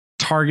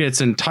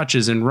targets and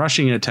touches and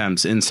rushing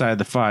attempts inside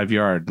the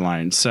 5-yard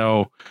line.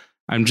 So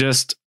I'm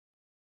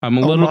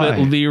a little bit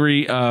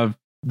leery of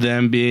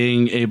them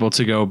being able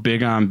to go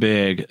big on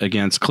big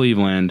against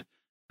Cleveland,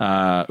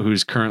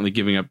 who's currently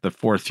giving up the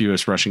 4th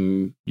fewest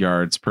rushing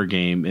yards per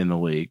game in the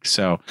league.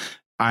 So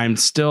I'm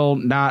still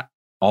not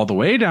all the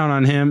way down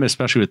on him,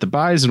 especially with the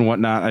buys and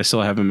whatnot. I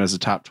still have him as a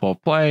top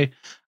 12 play.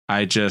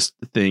 I just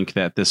think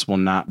that this will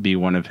not be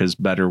one of his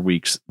better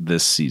weeks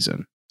this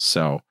season.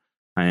 So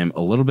I am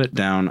a little bit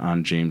down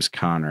on James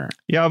Conner.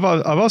 Yeah, I've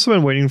also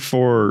been waiting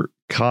for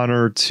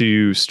Conner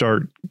to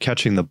start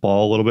catching the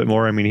ball a little bit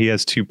more. I mean, he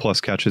has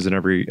 2+ catches in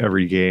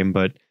every game,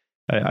 but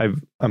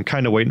I'm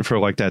kind of waiting for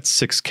like that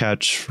 6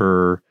 catch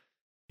for,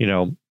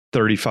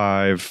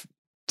 35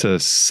 to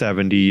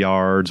 70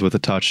 yards with a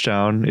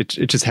touchdown. It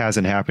just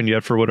hasn't happened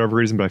yet for whatever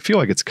reason, but I feel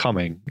like it's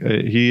coming.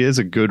 He is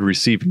a good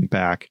receiving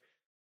back.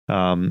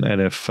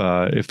 And if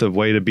the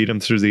way to beat him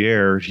through the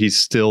air, he's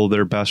still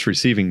their best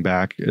receiving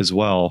back as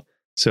well.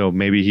 So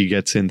maybe he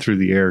gets in through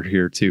the air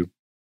here too.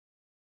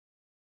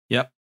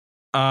 Yep.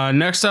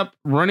 Next up,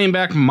 running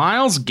back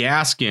Myles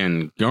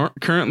Gaskin,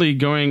 currently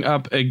going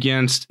up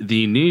against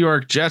the New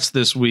York Jets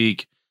this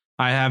week.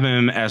 I have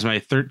him as my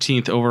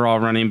 13th overall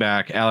running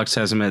back. Alex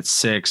has him at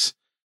 6.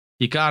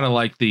 You gotta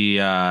like the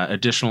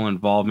additional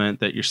involvement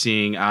that you're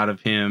seeing out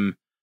of him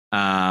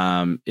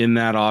in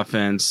that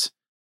offense.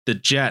 The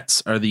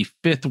Jets are the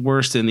 5th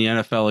worst in the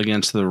NFL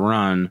against the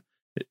run.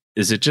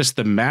 Is it just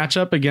the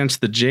matchup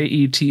against the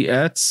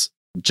Jets,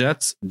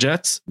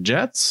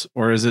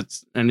 or is it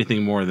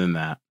anything more than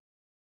that?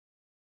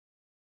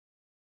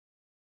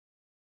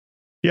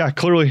 Yeah,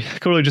 clearly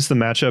just the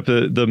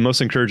matchup. The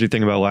most encouraging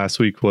thing about last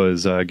week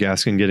was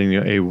Gaskin getting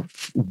a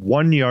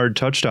 1-yard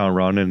touchdown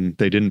run, and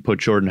they didn't put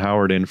Jordan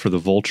Howard in for the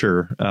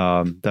vulture.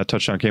 That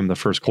touchdown came in the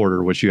first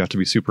quarter, which you have to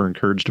be super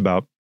encouraged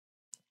about.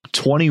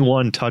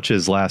 21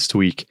 touches last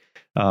week.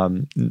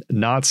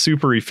 Not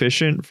super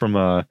efficient from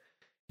a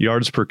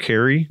yards per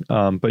carry,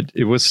 but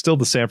it was still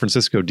the San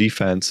Francisco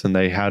defense, and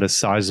they had a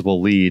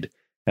sizable lead,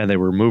 and they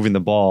were moving the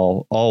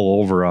ball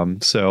all over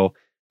them. So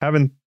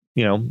having,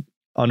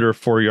 under a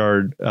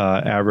 4-yard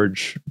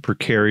average per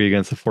carry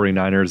against the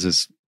 49ers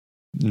is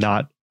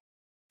not,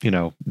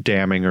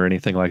 damning or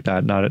anything like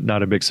that.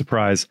 Not a big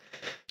surprise.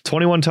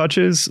 21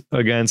 touches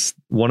against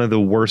one of the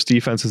worst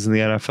defenses in the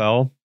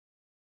NFL.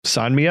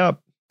 Sign me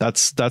up.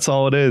 That's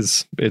all it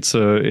is.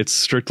 It's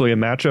strictly a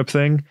matchup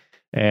thing.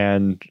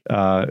 And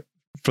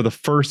for the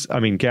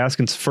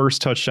Gaskin's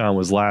first touchdown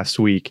was last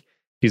week.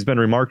 He's been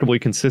remarkably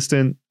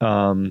consistent,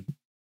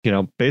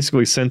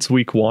 basically since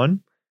week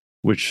 1,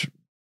 which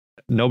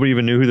nobody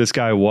even knew who this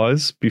guy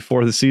was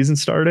before the season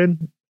started.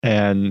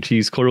 And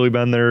he's clearly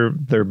been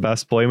their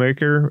best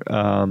playmaker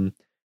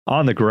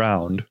on the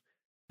ground.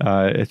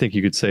 I think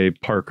you could say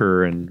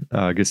Parker and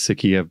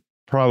Gesicki have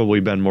probably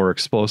been more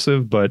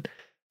explosive, but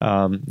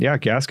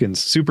Gaskin's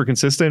super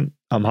consistent.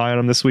 I'm high on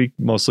him this week,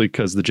 mostly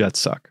because the Jets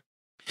suck.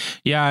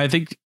 Yeah, I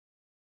think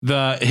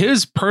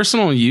his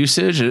personal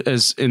usage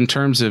as in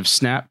terms of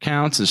snap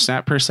counts and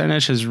snap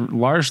percentage has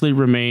largely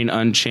remained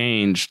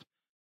unchanged,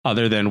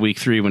 other than week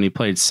 3 when he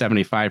played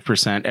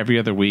 75%. Every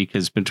other week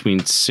is between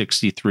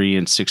 63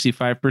 and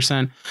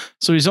 65%.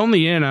 So he's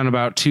only in on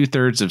about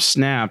 2/3 of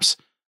snaps.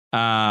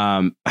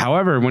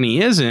 However, when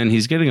he is in,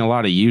 he's getting a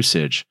lot of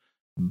usage.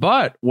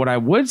 But what I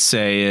would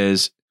say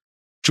is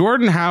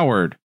Jordan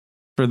Howard,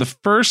 for the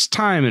first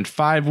time in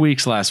 5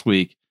 weeks last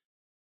week,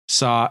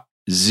 saw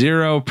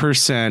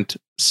 0%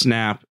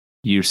 snap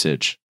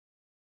usage.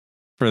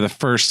 For the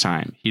first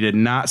time. He did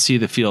not see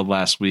the field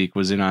last week,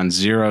 was in on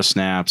 0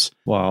 snaps.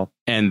 Wow.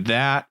 And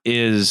that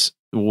is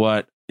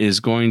what is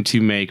going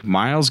to make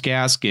Myles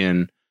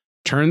Gaskin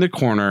turn the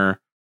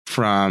corner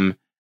from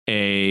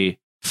a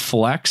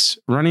flex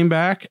running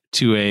back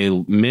to a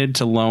mid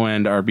to low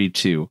end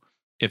RB2.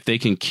 If they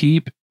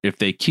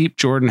keep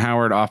Jordan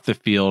Howard off the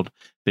field,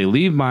 they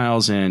leave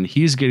Myles in,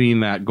 he's getting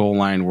that goal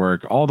line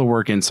work, all the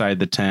work inside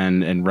the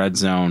 10 and red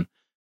zone.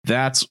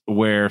 That's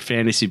where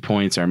fantasy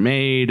points are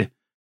made.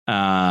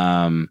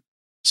 And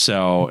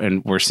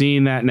we're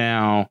seeing that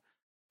now.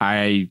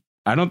 I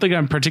don't think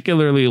I'm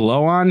particularly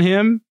low on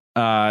him,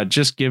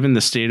 just given the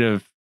state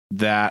of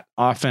that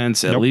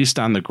offense, at least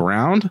on the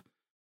ground,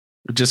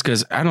 just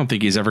because I don't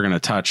think he's ever going to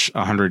touch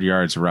 100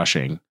 yards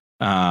rushing.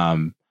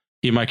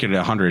 He might get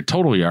 100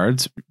 total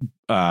yards,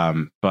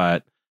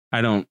 but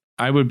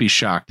I would be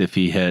shocked if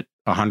he hit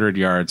 100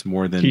 yards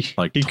more than he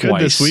twice. Could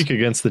this week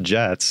against the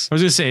Jets. I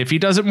was gonna say, if he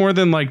does it more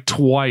than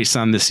twice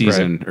on the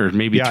season, right, or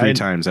maybe 3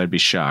 times, I'd be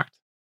shocked.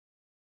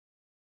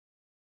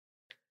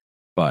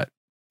 But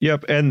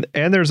yep, and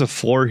there's a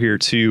floor here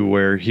too,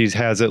 where he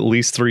has at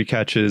least 3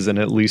 catches and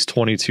at least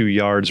 22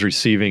 yards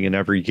receiving in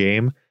every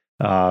game.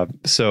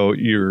 So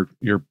you're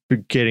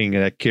getting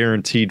a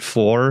guaranteed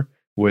floor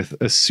with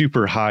a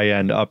super high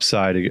end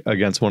upside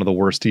against one of the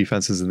worst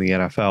defenses in the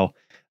NFL.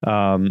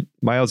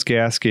 Myles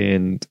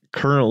Gaskin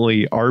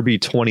currently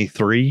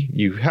RB23.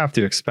 You have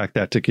to expect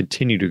that to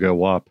continue to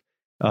go up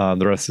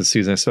the rest of the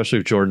season, especially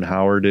if Jordan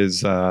Howard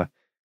is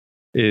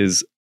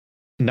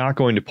not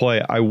going to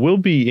play. I will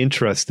be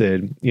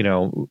interested,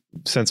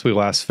 since we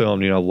last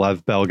filmed,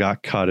 Lev Bell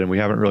got cut and we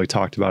haven't really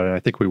talked about it. I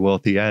think we will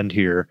at the end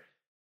here.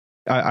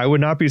 I would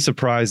not be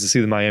surprised to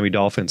see the Miami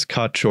Dolphins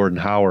cut Jordan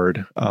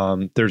Howard.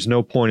 There's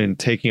no point in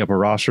taking up a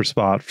roster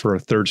spot for a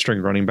 3rd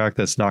string running back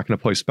that's not going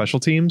to play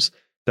special teams.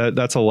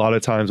 That's a lot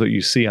of times what you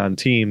see on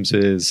teams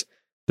is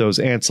those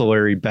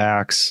ancillary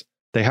backs.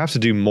 They have to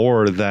do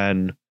more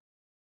than,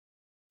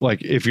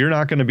 if you're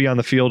not going to be on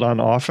the field on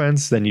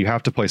offense, then you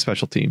have to play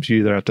special teams. You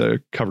either have to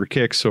cover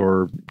kicks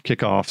or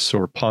kickoffs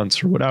or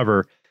punts or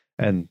whatever.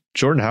 And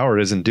Jordan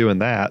Howard isn't doing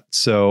that.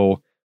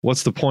 So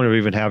what's the point of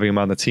even having him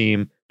on the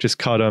team? Just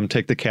cut him,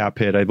 take the cap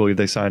hit. I believe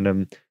they signed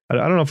him. I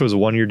don't know if it was a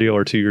 1-year deal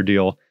or 2-year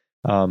deal,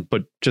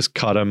 but just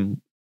cut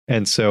him.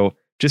 And so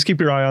just keep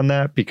your eye on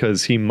that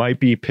because he might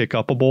be pick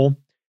upable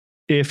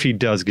if he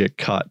does get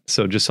cut.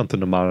 So just something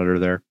to monitor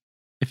there.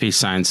 If he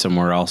signs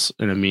somewhere else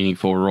in a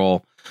meaningful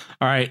role.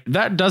 All right,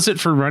 that does it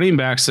for running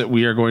backs that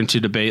we are going to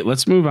debate.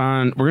 Let's move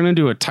on. We're going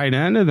to do a tight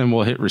end and then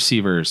we'll hit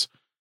receivers.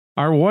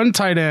 Our one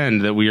tight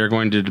end that we are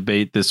going to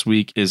debate this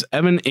week is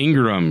Evan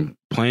Ingram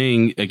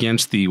playing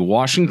against the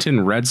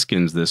Washington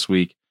Redskins this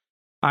week.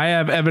 I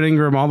have Evan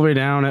Ingram all the way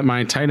down at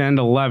my tight end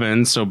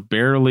 11, so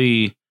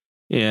barely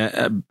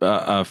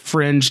a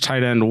fringe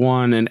tight end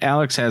 1, and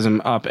Alex has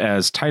him up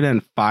as tight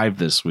end 5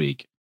 this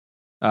week.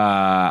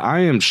 I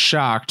am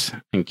shocked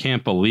and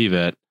can't believe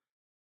it.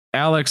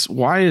 Alex,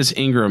 why is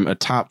Ingram a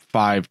top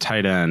 5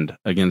 tight end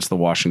against the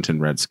Washington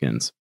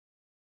Redskins?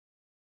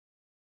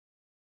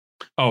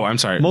 Oh, I'm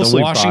sorry. Mostly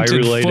the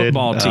Washington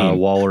football team.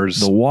 Waller's.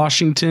 The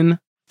Washington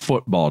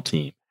football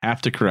team.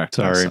 Have to correct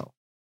myself.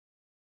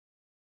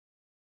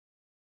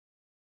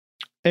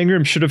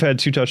 Ingram should have had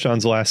 2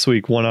 touchdowns last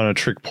week, one on a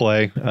trick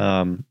play,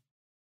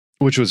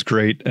 which was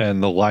great,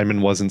 and the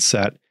lineman wasn't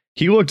set.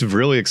 He looked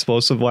really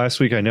explosive last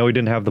week. I know he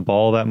didn't have the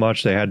ball that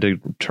much. They had to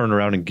turn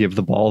around and give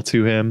the ball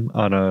to him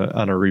on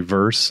a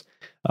reverse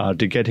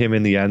to get him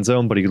in the end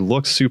zone, but he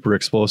looked super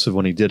explosive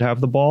when he did have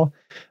the ball.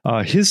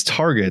 His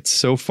targets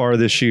so far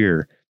this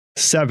year,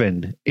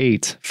 7,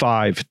 8,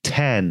 5,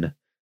 10,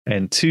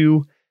 and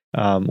 2.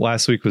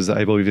 Last week was,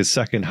 I believe, his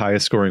second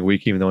highest scoring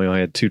week, even though he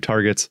only had 2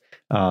 targets.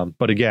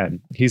 But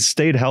again, he's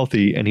stayed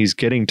healthy and he's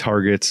getting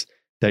targets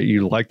that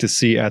you like to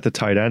see at the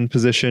tight end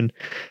position.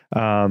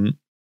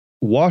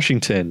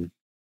 Washington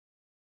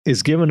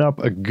is giving up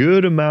a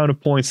good amount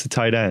of points to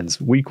tight ends.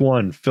 Week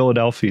 1,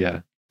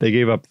 Philadelphia, they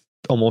gave up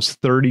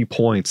almost 30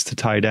 points to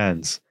tight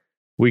ends.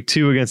 Week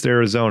 2 against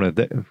Arizona,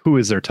 who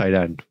is their tight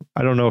end?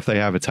 I don't know if they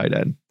have a tight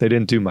end. They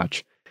didn't do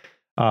much.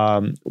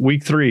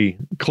 Week 3,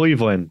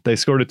 Cleveland, they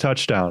scored a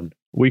touchdown.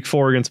 Week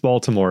 4 against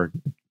Baltimore,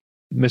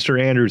 Mr.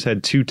 Andrews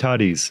had 2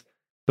 tutties.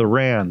 The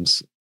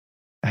Rams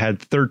had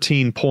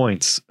 13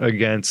 points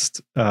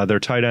against their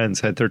tight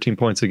ends, had 13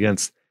 points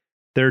against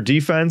their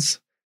defense.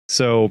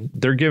 So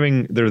they're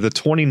the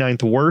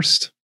 29th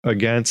worst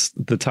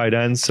against the tight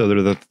ends. So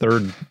they're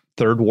the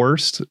third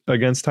worst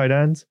against tight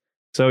ends.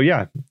 So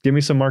yeah, give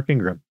me some Mark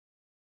Ingram.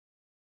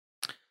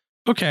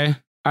 Okay.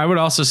 I would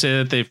also say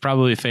that they've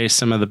probably faced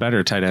some of the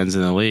better tight ends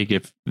in the league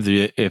if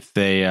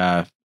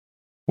they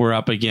were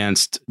up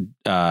against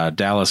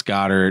Dallas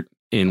Goedert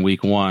in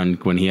week 1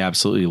 when he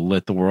absolutely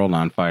lit the world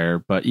on fire.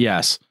 But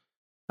yes,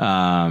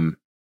 I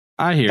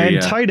hear you.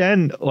 And tight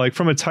end, like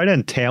from a tight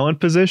end talent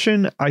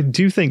position, I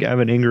do think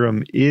Evan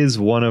Ingram is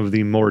one of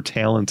the more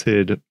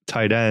talented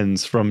tight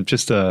ends from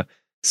just a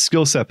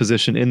skill set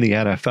position in the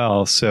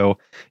NFL. So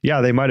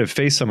yeah, they might have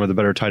faced some of the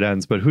better tight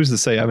ends, but who's to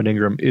say Evan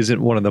Ingram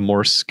isn't one of the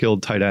more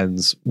skilled tight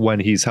ends when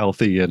he's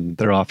healthy and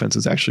their offense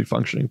is actually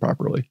functioning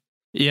properly?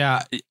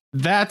 Yeah.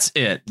 That's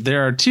it.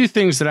 There are 2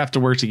 things that have to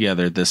work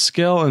together. The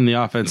skill and the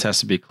offense has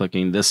to be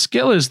clicking. The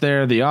skill is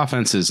there. The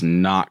offense is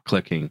not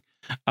clicking.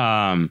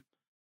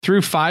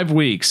 Through 5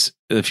 weeks,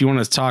 if you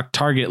want to talk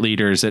target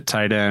leaders at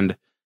tight end,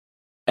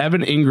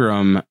 Evan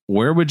Ingram,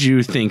 where would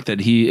you think that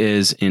he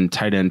is in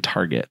tight end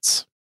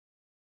targets?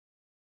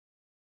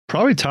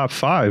 Probably top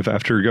 5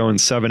 after going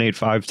 7, 8,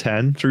 5,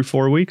 10 through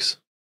 4 weeks.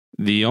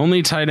 The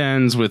only tight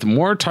ends with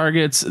more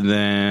targets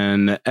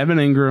than Evan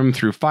Ingram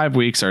through 5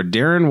 weeks are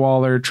Darren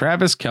Waller,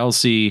 Travis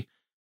Kelce,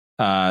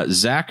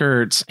 Zach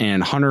Ertz,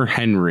 and Hunter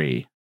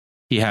Henry.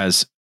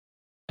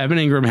 Evan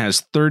Ingram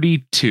has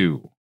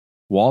 32.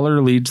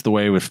 Waller leads the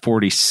way with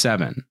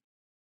 47.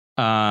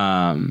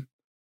 Average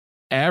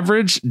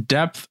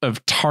depth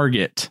of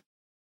target,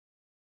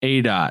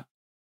 ADOT.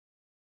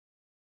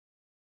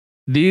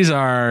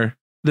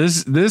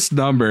 This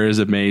number is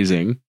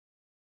amazing.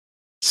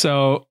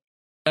 So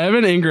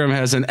Evan Ingram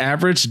has an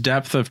average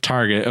depth of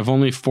target of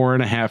only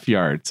 4.5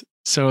 yards.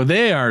 So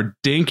they are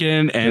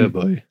dinking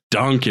and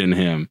dunking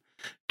him.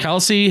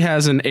 Kelce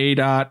has an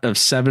ADOT of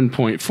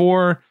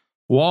 7.4.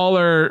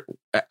 Waller,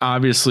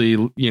 obviously,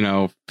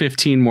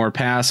 15 more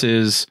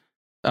passes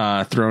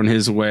thrown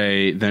his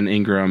way than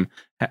Ingram.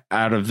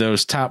 Out of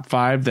those top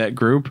 5, that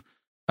group,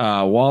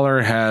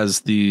 Waller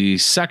has the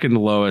second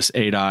lowest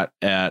ADOT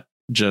at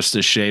just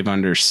a shave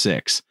under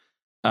 6.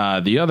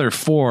 The other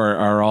 4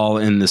 are all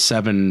in the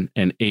 7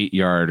 and 8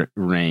 yard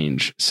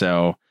range.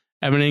 So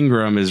Evan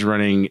Ingram is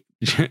running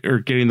or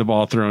getting the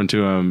ball thrown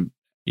to him,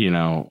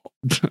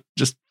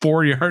 just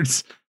 4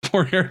 yards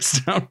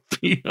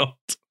downfield.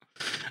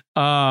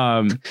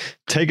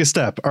 Take a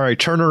step. All right,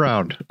 turn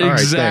around. All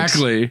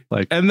exactly.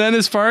 Right, and then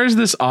as far as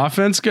this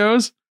offense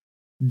goes,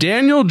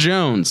 Daniel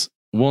Jones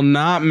will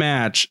not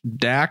match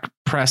Dak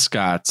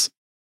Prescott's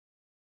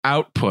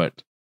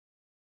output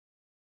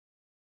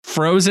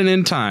frozen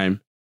in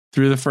time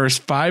through the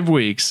first 5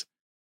 weeks.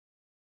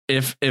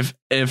 If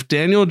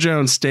Daniel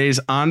Jones stays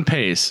on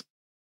pace,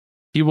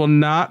 he will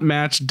not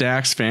match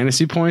Dak's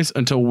fantasy points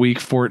until week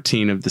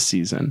 14 of the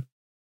season.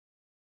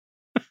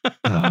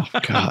 Oh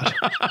God.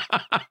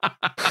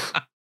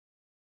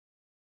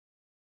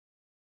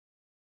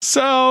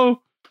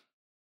 So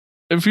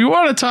if you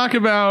want to talk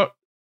about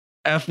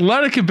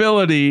athletic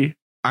ability,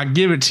 I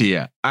give it to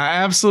you. I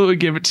absolutely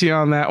give it to you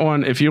on that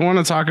one. If you want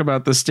to talk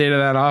about the state of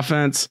that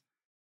offense,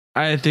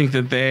 I think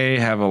that they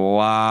have a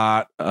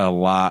lot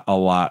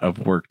of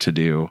work to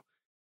do.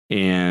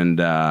 And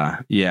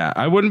yeah,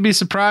 I wouldn't be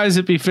surprised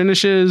if he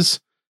finishes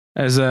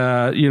as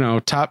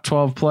a, top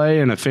 12 play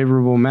in a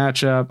favorable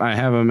matchup. I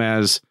have him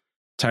as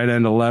tight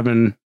end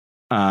 11.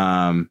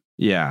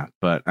 Yeah,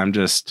 but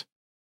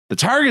the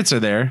targets are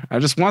there. I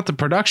just want the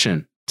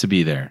production to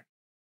be there.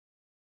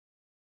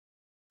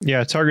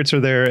 Yeah, targets are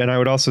there. And I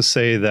would also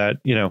say that,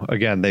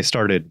 again, they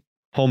started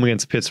home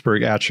against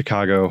Pittsburgh, at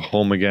Chicago,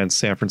 home against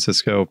San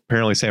Francisco.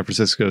 Apparently San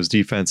Francisco's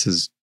defense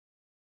is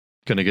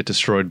going to get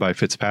destroyed by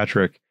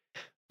Fitzpatrick.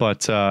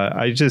 But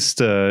I just,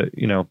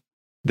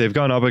 they've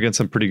gone up against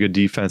some pretty good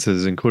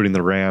defenses, including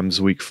the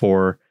Rams week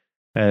 4.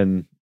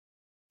 And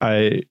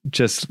I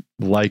just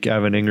like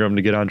Evan Ingram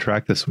to get on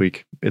track this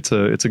week. It's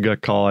a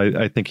gut call.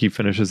 I think he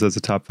finishes as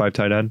a top 5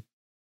 tight end.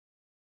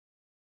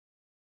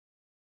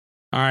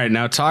 All right,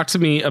 now talk to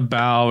me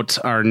about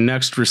our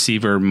next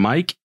receiver,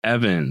 Mike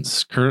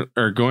Evans,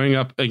 going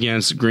up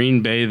against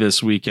Green Bay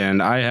this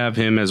weekend. I have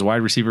him as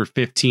wide receiver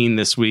 15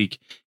 this week.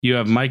 You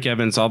have Mike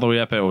Evans all the way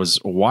up. It was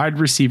wide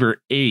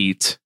receiver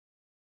 8.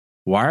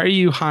 Why are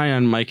you high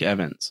on Mike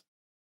Evans?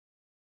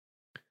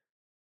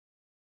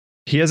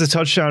 He has a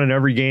touchdown in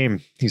every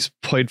game. He's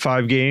played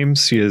 5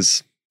 games. He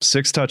has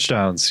 6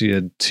 touchdowns. He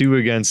had 2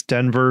 against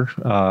Denver.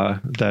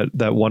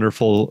 That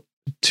wonderful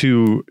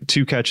 2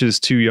 catches,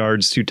 2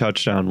 yards, 2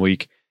 touchdown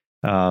week.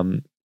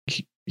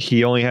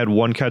 He only had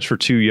 1 catch for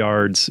 2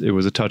 yards. It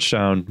was a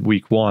touchdown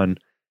week 1.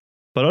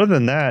 But other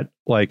than that,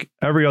 like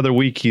every other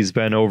week, he's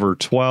been over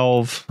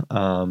 12.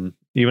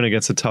 Even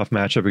against a tough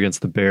matchup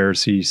against the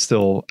Bears, he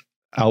still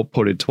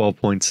outputted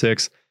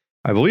 12.6.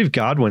 I believe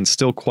Godwin's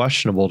still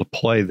questionable to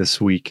play this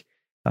week.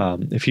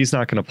 If he's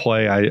not going to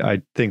play,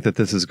 I think that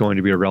this is going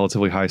to be a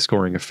relatively high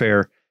scoring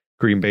affair.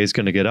 Green Bay's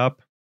going to get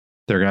up.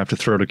 They're going to have to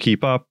throw to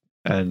keep up.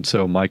 And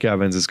so Mike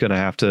Evans is going to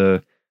have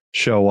to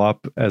show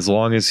up as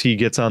long as he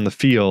gets on the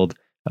field.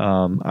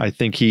 I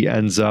think he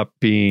ends up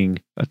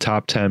being a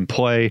top 10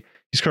 play.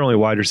 He's currently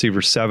wide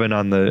receiver 7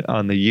 on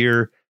the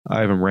year.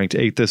 I have him ranked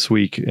 8 this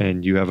week,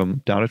 and you have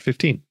him down at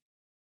 15.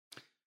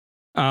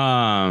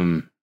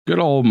 Good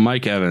old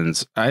Mike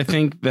Evans. I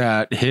think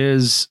that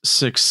his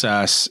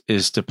success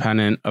is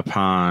dependent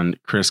upon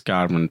Chris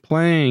Godwin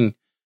playing.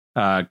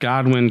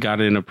 Godwin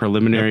got in a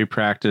preliminary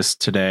practice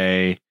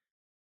today.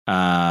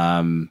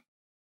 A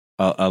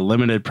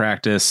limited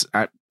practice.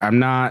 I don't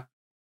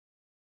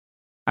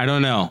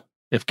know.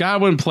 If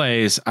Godwin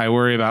plays, I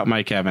worry about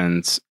Mike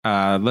Evans.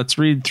 Let's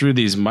read through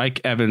these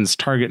Mike Evans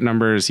target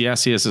numbers.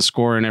 Yes, he has a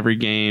score in every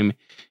game.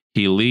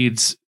 He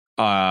leads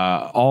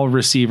all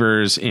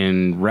receivers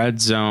in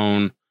red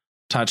zone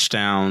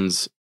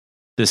touchdowns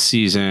this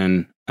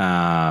season.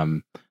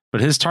 But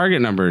his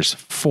target numbers,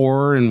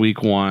 4 in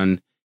week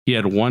 1. He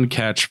had 1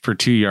 catch for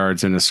 2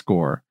 yards and a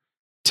score.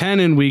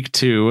 10 in week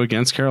 2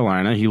 against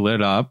Carolina. He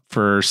lit up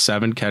for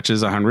 7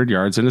 catches, 100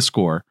 yards and a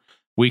score.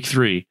 Week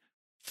 3,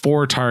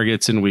 4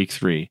 targets in week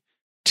 3,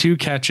 2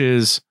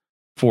 catches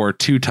for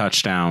 2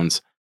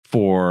 touchdowns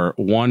for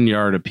 1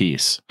 yard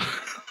apiece.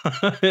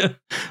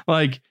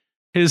 Like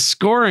his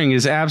scoring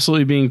is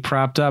absolutely being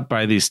propped up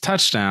by these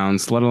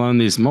touchdowns, let alone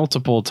these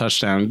multiple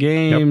touchdown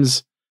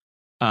games.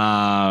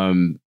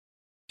 Yep.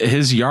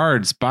 His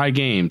yards by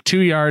game, 2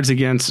 yards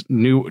against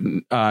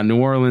New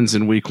Orleans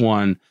in week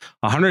 1,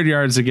 100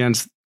 yards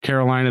against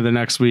Carolina the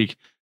next week,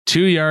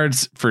 2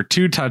 yards for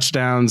 2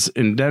 touchdowns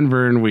in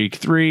Denver in week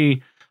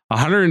 3,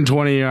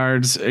 120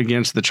 yards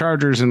against the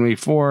Chargers in week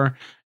 4,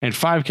 and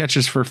 5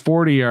 catches for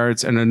 40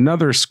 yards and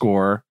another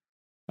score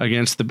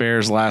against the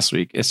Bears last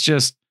week. It's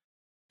just,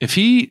 if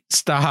he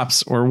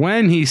stops or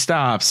when he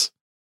stops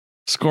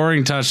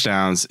scoring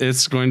touchdowns,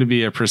 it's going to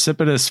be a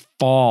precipitous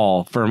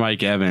fall for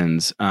Mike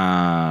Evans.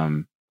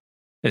 And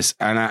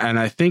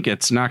I think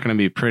it's not going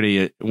to be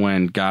pretty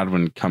when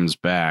Godwin comes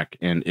back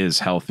and is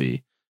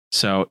healthy.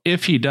 So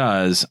if he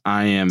does,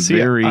 I am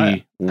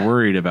very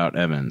worried about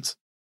Evans.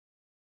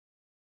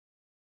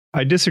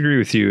 I disagree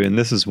with you, and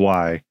this is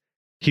why.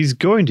 He's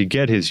going to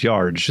get his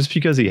yards. Just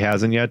because he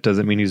hasn't yet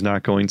doesn't mean he's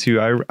not going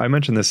to. I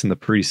mentioned this in the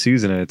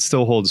preseason, and it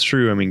still holds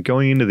true. I mean,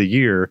 going into the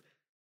year,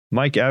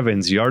 Mike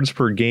Evans, yards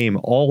per game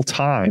all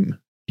time,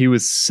 he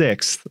was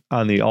 6th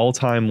on the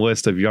all-time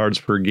list of yards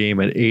per game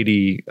at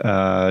 80,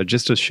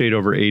 just a shade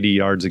over 80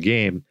 yards a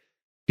game.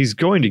 He's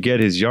going to get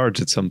his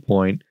yards at some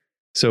point.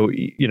 So,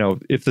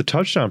 if the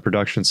touchdown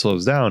production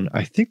slows down,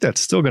 I think that's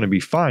still going to be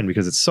fine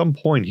because at some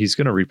point he's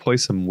going to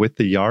replace him with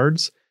the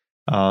yards.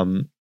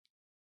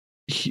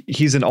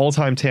 He's an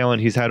all-time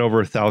talent. He's had over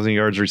 1,000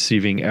 yards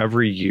receiving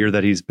every year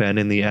that he's been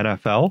in the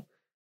NFL.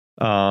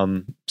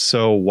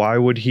 So why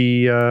would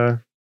he, why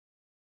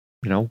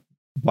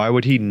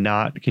would he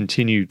not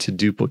continue to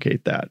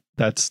duplicate that?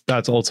 That's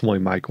ultimately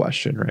my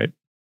question, right?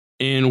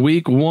 In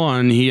week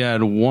 1, he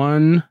had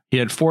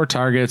 4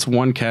 targets,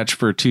 1 catch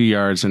for 2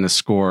 yards and a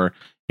score.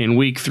 In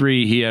week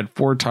 3, he had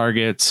 4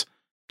 targets,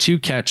 2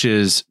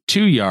 catches,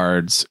 2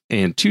 yards,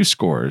 and 2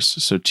 scores.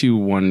 So 2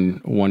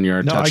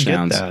 one-yard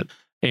touchdowns. I get that.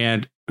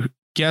 And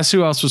guess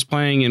who else was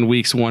playing in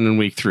weeks 1 and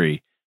week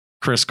 3?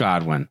 Chris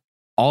Godwin.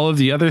 all of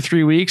the other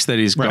 3 weeks that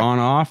he's gone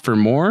off for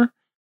more,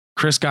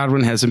 Chris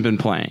Godwin hasn't been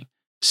playing.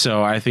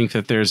 So I think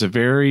that there's a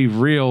very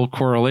real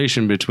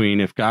correlation between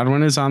if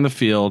Godwin is on the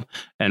field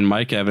and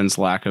Mike Evans'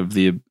 lack of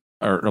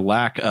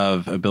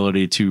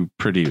ability to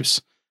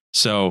produce.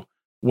 So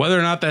whether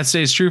or not that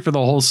stays true for the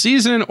whole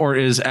season or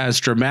is as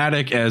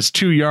dramatic as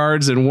 2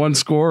 yards and 1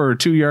 score or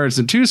 2 yards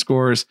and 2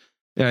 scores,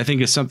 I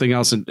think is something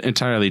else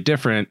entirely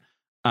different.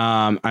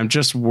 I'm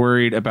just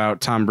worried about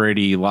Tom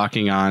Brady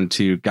locking on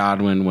to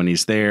Godwin when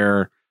he's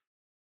there.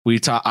 We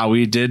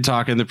did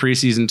talk in the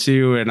preseason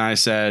too, and I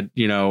said,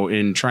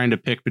 in trying to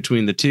pick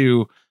between the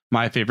two,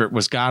 my favorite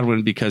was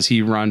Godwin because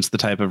he runs the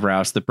type of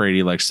routes that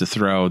Brady likes to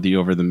throw, the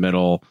over the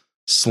middle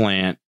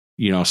slant,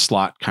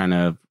 slot kind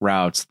of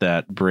routes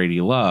that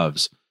Brady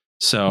loves.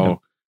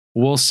 So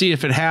we'll see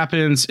if it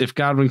happens. If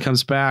Godwin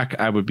comes back,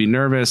 I would be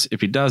nervous. If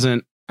he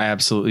doesn't, I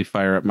absolutely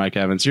fire up Mike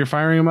Evans. You're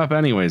firing him up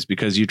anyways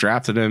because you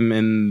drafted him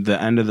in the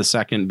end of the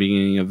second,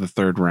 beginning of the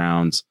third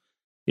rounds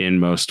in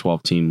most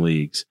 12-team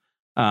leagues.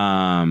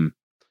 The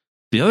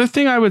other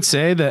thing I would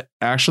say that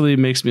actually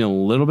makes me a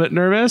little bit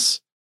nervous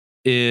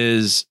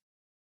is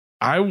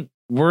I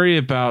worry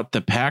about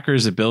the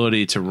Packers'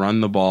 ability to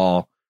run the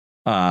ball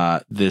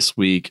this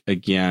week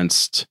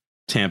against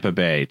Tampa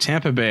Bay.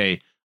 Tampa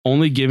Bay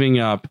only giving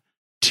up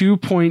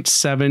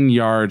 2.7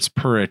 yards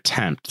per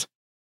attempt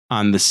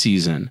on the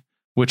season,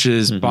 which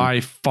is by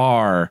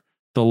far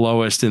the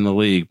lowest in the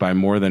league by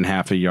more than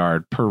half a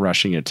yard per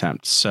rushing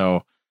attempt.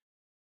 So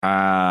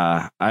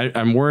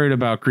I'm worried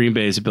about Green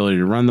Bay's ability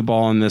to run the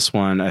ball in this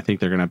one. I think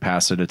they're going to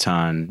pass it a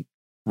ton.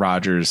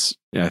 Rodgers,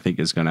 I think,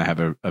 is going to have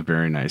a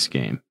very nice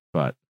game.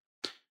 But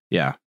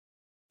yeah.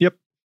 Yep.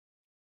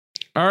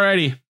 All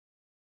righty.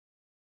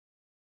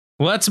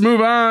 Let's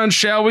move on,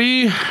 shall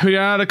we? We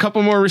got a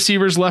couple more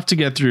receivers left to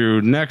get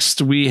through.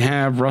 Next, we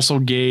have Russell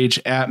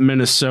Gage at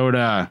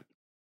Minnesota.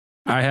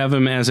 I have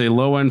him as a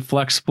low-end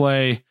flex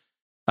play.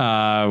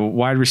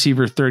 Wide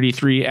receiver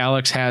 33.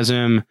 Alex has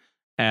him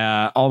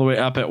all the way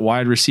up at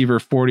wide receiver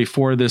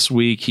 44 this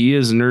week. He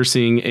is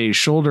nursing a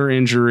shoulder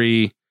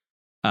injury.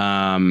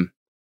 I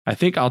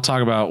think I'll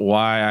talk about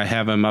why I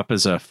have him up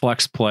as a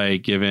flex play,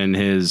 given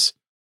his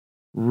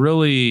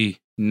really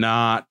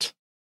not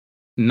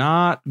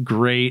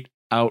great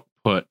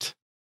output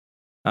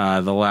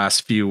the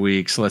last few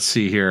weeks. Let's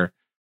see here.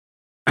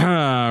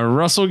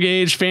 Russell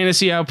Gage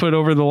fantasy output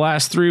over the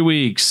last 3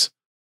 weeks.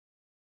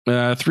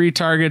 3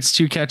 targets,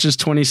 2 catches,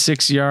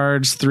 26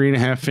 yards,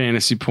 3.5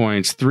 fantasy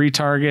points. 3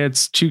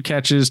 targets, 2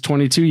 catches,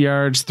 22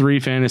 yards, 3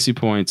 fantasy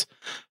points.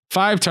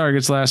 5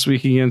 targets last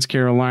week against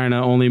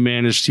Carolina, only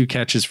managed 2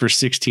 catches for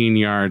 16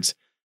 yards,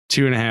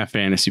 2.5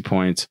 fantasy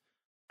points.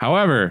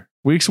 However,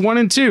 weeks 1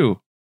 and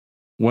 2,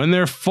 when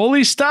they're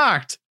fully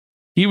stocked,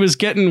 he was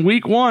getting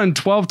week 1,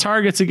 12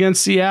 targets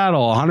against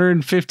Seattle,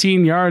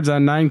 115 yards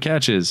on 9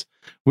 catches.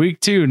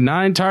 Week 2,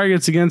 9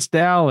 targets against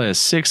Dallas,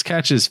 6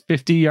 catches,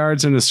 50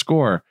 yards and a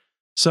score.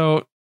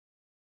 So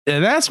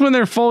that's when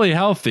they're fully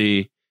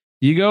healthy.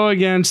 You go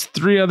against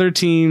 3 other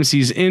teams.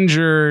 He's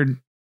injured.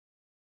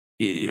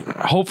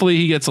 Hopefully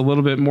he gets a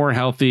little bit more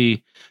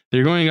healthy.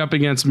 They're going up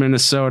against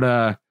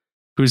Minnesota,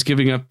 who's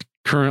giving up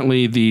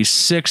currently the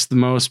 6th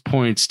most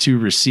points to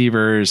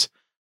receivers.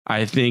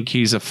 I think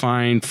he's a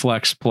fine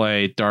flex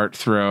play, dart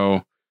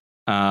throw.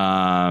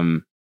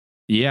 I'm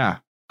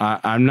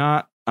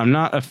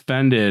not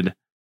offended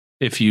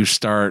if you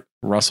start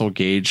Russell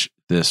Gage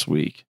this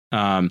week.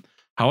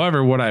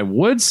 However, what I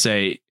would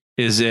say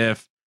is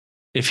if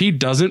he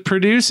doesn't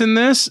produce in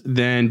this,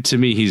 then to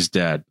me, he's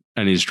dead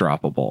and he's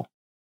droppable.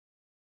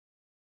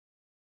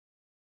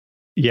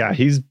 Yeah,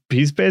 he's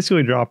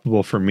basically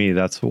droppable for me.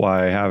 That's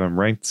why I have him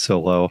ranked so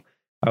low.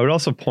 I would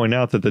also point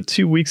out that the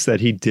 2 weeks that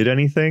he did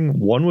anything,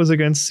 one was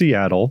against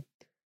Seattle,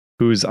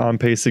 who's on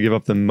pace to give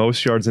up the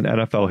most yards in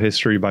NFL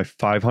history by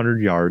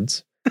 500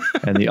 yards.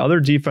 And the other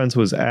defense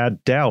was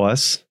at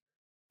Dallas,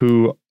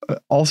 who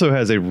also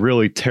has a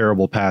really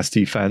terrible pass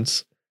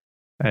defense.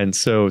 And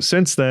so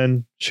since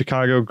then,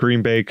 Chicago,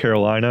 Green Bay,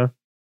 Carolina,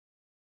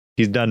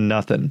 he's done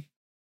nothing.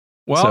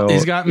 Well, so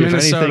he's got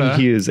Minnesota. If anything,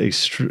 he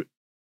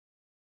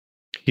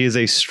is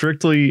a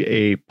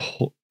strictly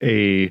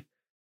a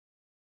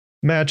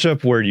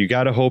matchup where you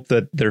got to hope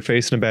that they're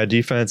facing a bad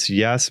defense.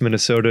 Yes,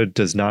 Minnesota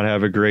does not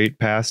have a great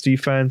pass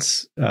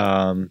defense.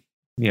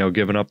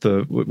 Giving up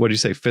the, what do you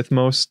say, 5th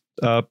most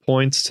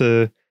points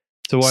to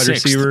wide 6th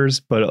receivers,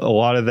 but a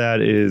lot of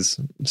that is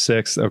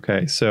 6th.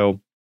 Okay,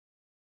 so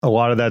a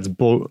lot of that's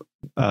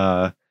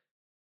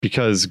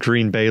because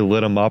Green Bay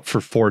lit them up for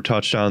 4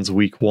 touchdowns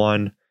week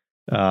 1,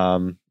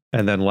 and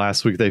then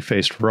last week they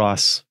faced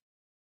Russ,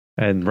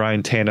 and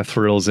Ryan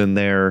Tannehill's in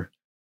there.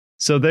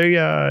 So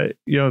they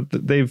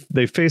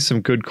they've faced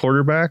some good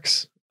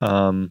quarterbacks,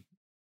 and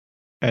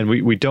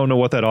we don't know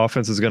what that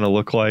offense is going to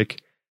look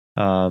like.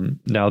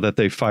 Now that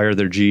they fire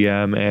their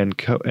GM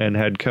and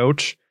head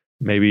coach.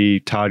 Maybe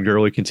Todd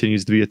Gurley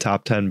continues to be a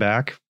top 10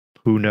 back.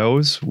 Who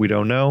knows? We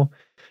don't know.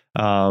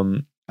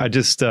 I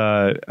just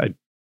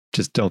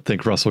don't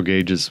think Russell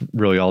Gage is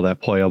really all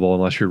that playable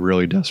unless you're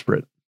really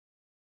desperate.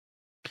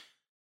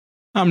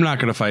 I'm not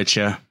going to fight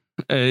you.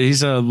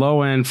 He's a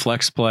low end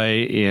flex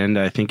play, and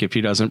I think if he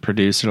doesn't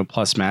produce in a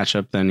plus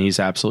matchup, then he's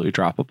absolutely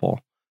droppable.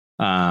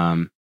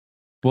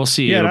 We'll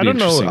see. Yeah, I don't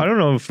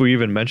know if we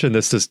even mentioned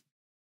this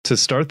to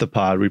start the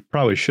pod. We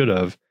probably should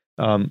have.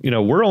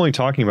 We're only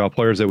talking about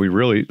players that we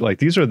really like.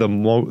 These are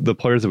the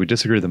players that we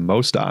disagree the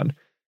most on.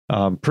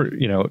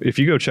 If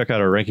you go check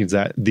out our rankings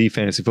at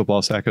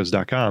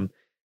thefantasyfootballsackos.com,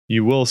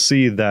 you will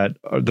see that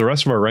the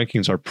rest of our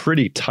rankings are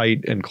pretty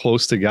tight and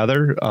close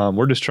together.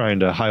 We're just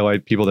trying to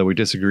highlight people that we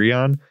disagree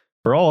on.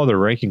 For all other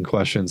ranking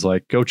questions,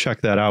 like go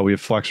check that out. We have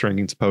flex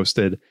rankings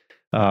posted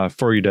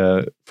for you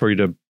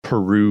to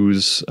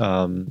peruse,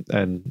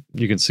 and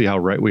you can see how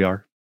right we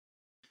are.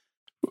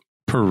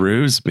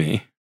 Peruse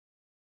me.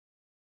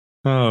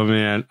 Oh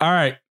man. All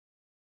right.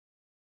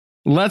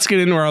 Let's get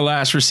into our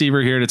last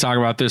receiver here to talk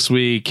about this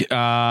week.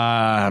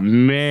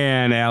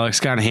 Man, Alex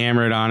got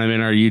hammered on him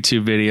in our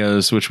YouTube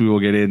videos, which we will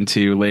get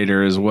into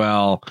later as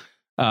well.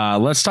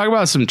 Let's talk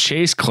about some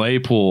Chase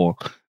Claypool,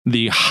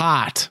 the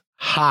hot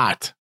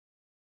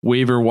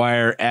waiver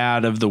wire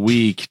ad of the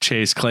week.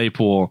 Chase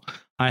Claypool.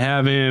 I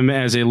have him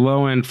as a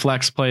low end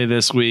flex play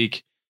this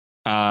week.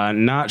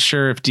 Not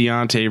sure if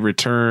Deontay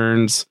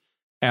returns.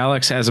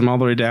 Alex has him all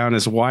the way down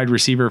as wide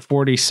receiver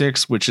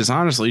 46, which is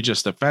honestly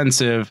just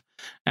offensive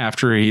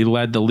after he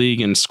led the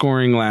league in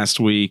scoring last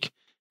week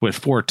with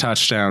 4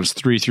 touchdowns,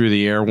 3 through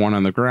the air, 1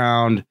 on the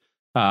ground.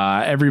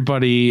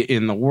 Everybody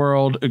in the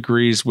world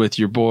agrees with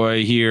your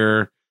boy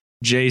here,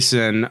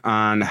 Jason,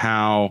 on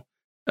how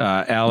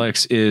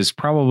Alex is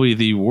probably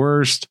the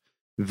worst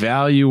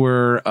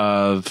valuer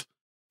of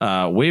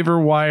waiver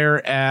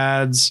wire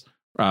ads,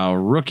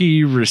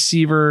 rookie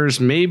receivers,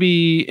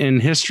 maybe in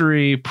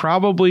history,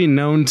 probably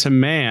known to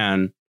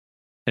man,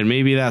 and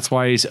maybe that's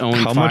why he's owned.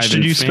 How much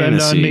did you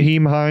spend on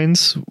Nyheim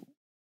Hines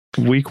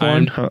week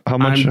one? How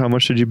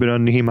much did you bet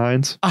on Nyheim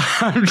Hines?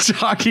 I'm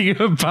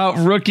talking about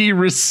rookie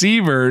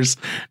receivers,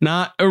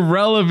 not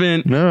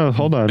irrelevant. No,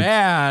 hold on.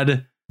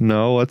 Bad.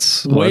 No,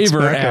 let's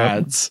waiver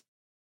ads.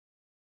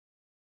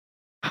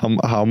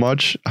 How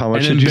much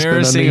did you spend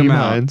on Nyheim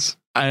Hines?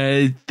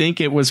 I think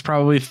it was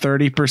probably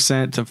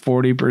 30% to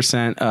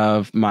 40%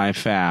 of my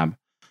fab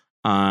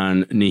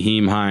on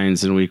Nyheim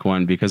Hines in week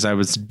 1 because I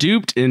was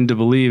duped into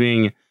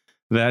believing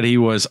that he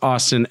was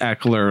Austin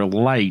Eckler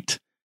light.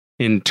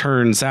 And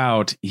turns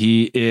out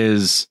he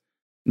is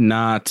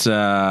not.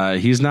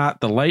 He's not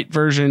the light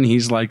version.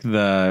 He's like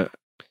the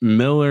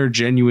Miller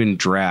genuine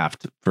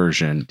draft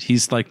version.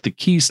 He's like the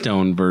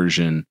Keystone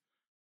version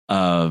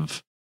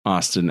of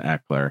Austin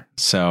Eckler.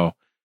 So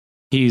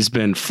he's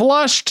been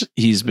flushed.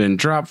 He's been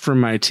dropped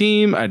from my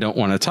team. I don't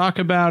want to talk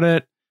about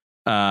it.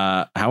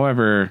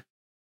 However,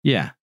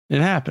 yeah, it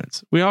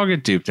happens. We all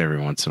get duped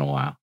every once in a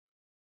while.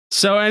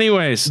 So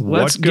anyways,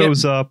 what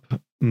goes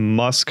up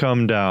must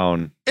come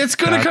down. It's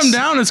going to come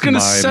down. It's going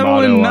to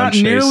settle in not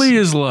nearly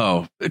as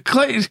low.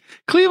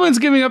 Cleveland's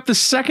giving up the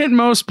second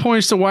most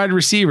points to wide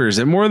receivers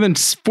at more than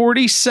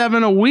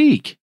 47 a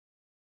week.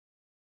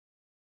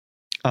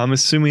 I'm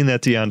assuming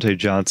that Deontay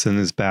Johnson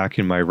is back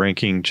in my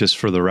ranking. Just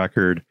for the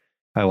record,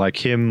 I like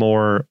him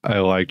more. I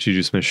like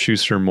Juju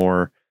Smith-Schuster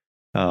more.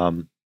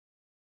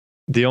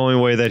 The only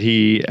way that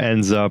he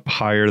ends up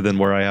higher than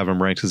where I have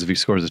him ranked is if he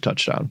scores a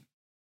touchdown.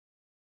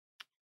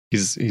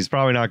 He's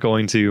probably not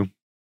going to.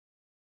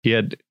 He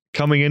had,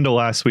 coming into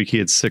last week, he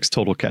had 6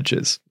 total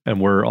catches,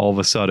 and we're all of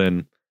a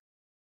sudden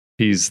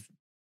he's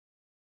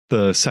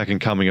the second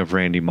coming of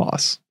Randy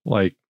Moss.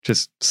 Like,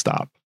 just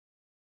stop.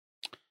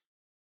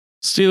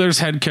 Steelers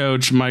head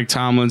coach Mike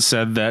Tomlin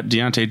said that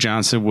Deontay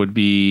Johnson would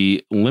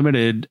be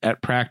limited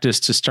at practice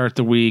to start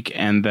the week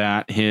and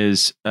that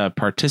his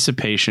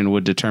participation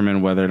would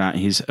determine whether or not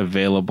he's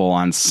available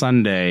on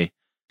Sunday.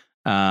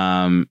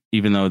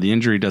 Even though the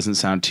injury doesn't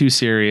sound too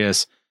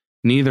serious,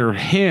 neither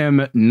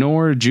him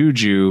nor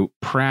Juju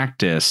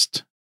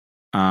practiced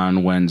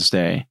on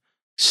Wednesday.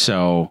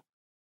 So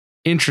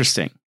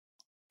interesting.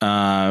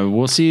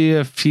 We'll see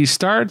if he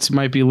starts.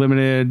 Might be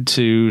limited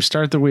to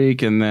start the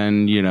week and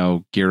then,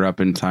 gear up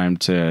in time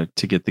to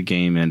get the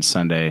game in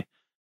Sunday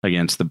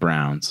against the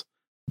Browns.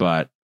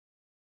 But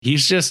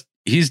he's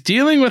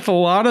dealing with a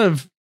lot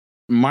of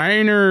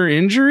minor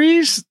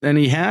injuries, and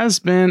he has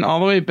been all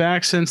the way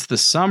back since the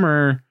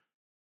summer.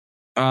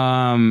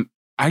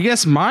 I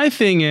guess my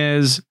thing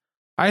is,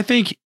 I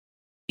think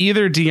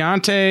either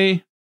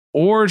Deontay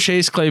or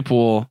Chase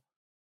Claypool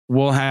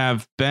will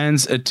have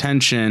Ben's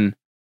attention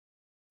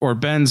or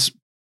Ben's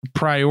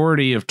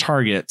priority of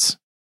targets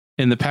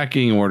in the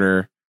pecking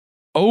order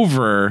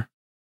over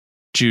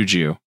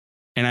Juju.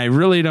 And I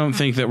really don't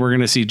think that we're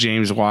going to see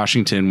James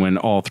Washington when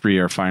all 3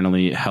 are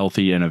finally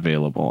healthy and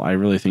available. I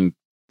really think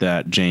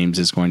that James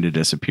is going to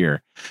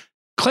disappear.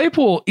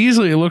 Claypool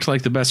easily looked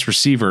like the best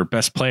receiver,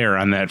 best player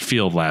on that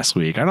field last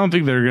week. I don't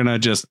think they're going to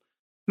just,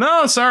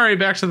 no, sorry,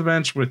 back to the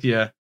bench with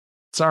you.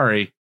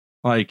 Sorry.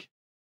 I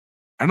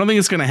don't think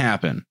it's going to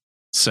happen.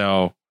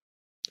 So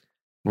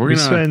we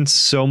spend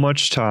so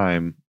much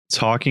time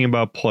talking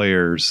about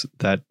players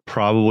that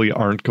probably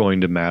aren't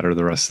going to matter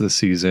the rest of the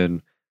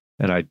season.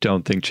 And I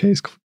don't think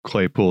Chase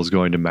Claypool is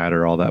going to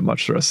matter all that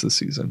much the rest of the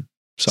season.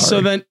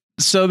 Sorry.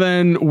 So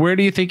then where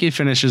do you think he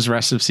finishes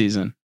rest of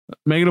season?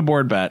 Make it a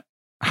board bet.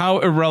 How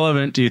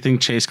irrelevant do you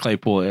think Chase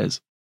Claypool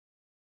is?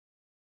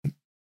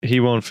 He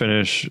won't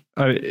finish.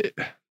 I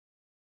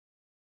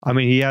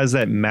mean, he has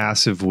that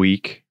massive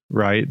week,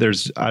 right?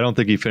 I don't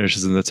think he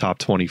finishes in the top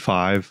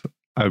 25.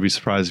 I would be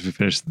surprised if he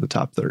finishes in the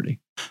top 30.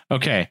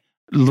 Okay.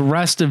 The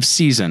rest of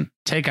season,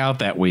 take out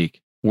that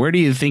week. Where do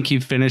you think he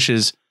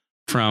finishes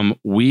from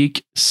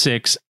week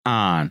 6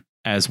 on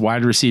as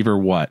wide receiver?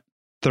 What?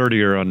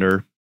 30 or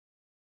under.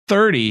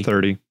 30.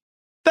 30.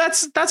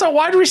 That's a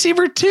wide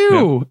receiver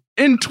too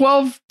in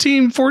 12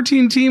 team,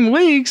 14 team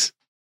leagues.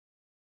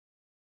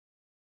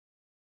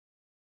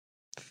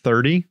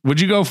 30.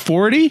 Would you go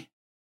 40?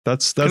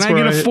 That's Can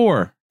where I get a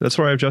 4? That's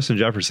where I have Justin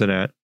Jefferson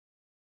at.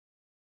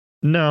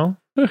 No.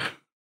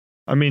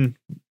 I mean,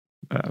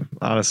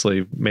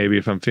 honestly, maybe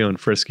if I'm feeling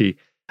frisky,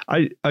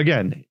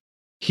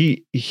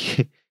 he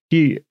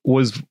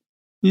was.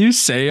 You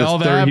say all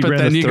that, but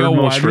then you go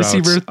wide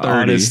receiver 30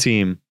 on his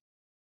team.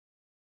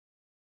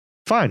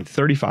 Fine,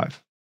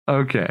 35.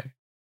 Okay,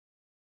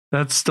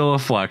 that's still a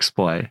flex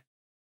play,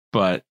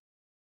 but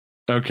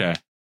okay.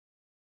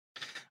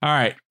 All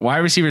right, wide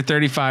receiver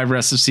 35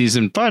 rest of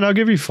season. Fine, I'll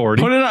give you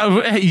 40. Put it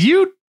on.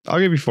 I'll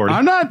give you 40.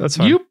 I'm not. That's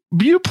fine.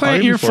 You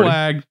plant your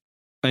flag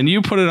and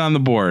you put it on the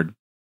board.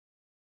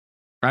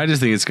 I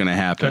just think it's going to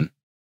happen. Okay.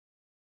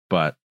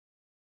 But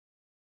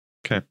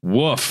okay,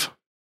 woof.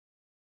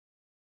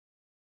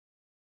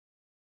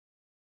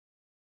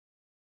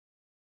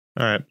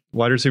 All right,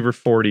 wide receiver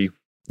 40,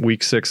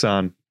 week 6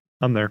 on.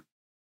 I'm there.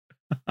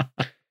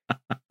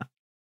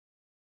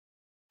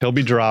 He'll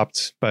be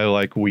dropped by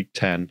like week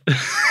 10.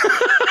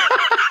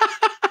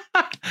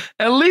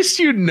 At least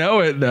you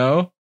know it,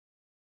 though.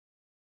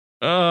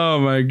 Oh,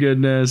 my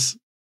goodness.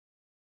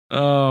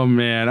 Oh,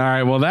 man. All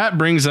right. Well, that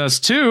brings us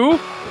to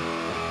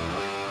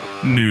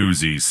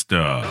newsy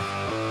stuff.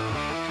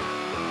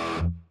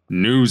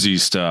 Newsy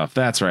stuff.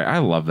 That's right. I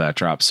love that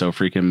drop so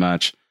freaking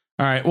much.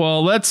 All right.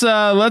 Well, let's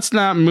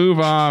not move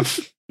off.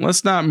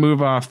 Let's not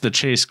move off the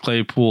Chase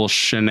Claypool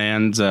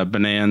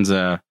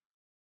bonanza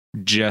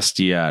just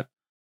yet.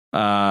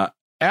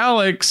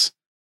 Alex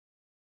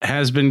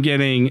has been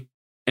getting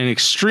an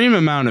extreme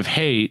amount of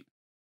hate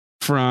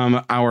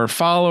from our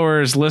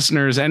followers,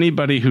 listeners,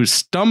 anybody who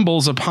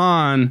stumbles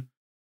upon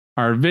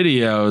our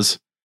videos.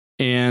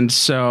 And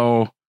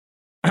so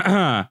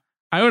I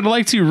would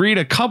like to read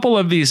a couple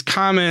of these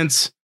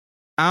comments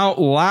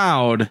out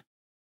loud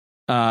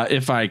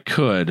if I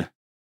could.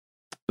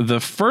 The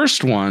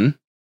first one,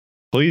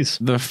 please.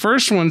 The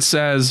first one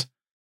says,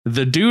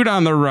 the dude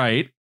on the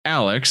right,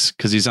 Alex,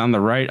 because he's on the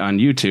right on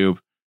YouTube.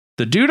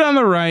 The dude on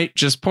the right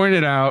just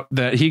pointed out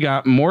that he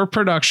got more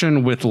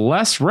production with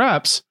less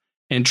reps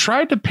and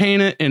tried to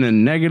paint it in a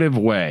negative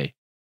way.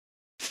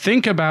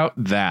 Think about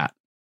that.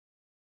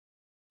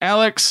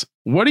 Alex,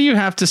 what do you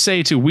have to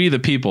say to we the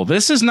people?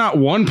 This is not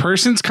one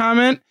person's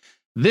comment.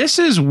 This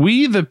is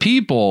we the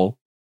people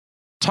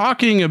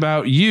talking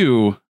about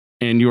you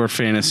and your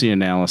fantasy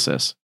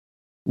analysis.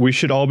 We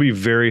should all be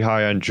very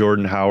high on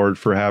Jordan Howard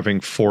for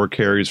having 4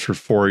 carries for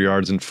 4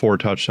 yards and 4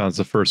 touchdowns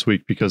the first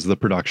week because of the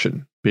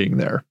production being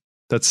there.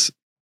 That's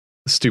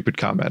a stupid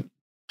comment,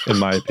 in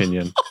my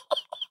opinion.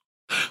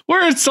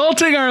 We're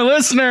insulting our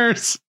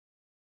listeners.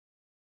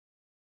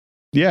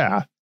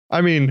 Yeah. I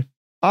mean,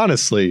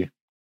 honestly,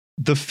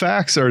 the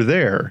facts are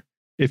there.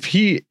 If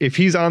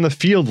he's on the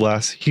field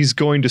less, he's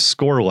going to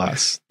score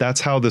less.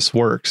 That's how this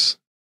works.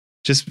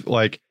 Just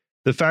like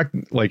the fact,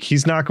 like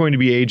he's not going to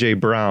be AJ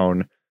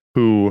Brown,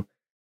 who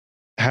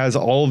has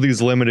all of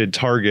these limited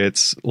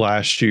targets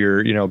last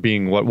year, you know,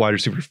 being wide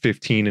receiver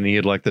 15, and he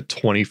had like the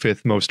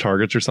 25th most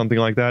targets or something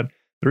like that.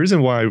 The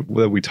reason why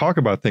we talk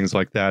about things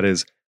like that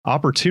is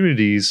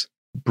opportunities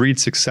breed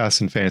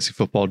success in fantasy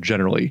football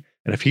generally.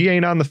 And if he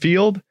ain't on the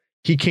field,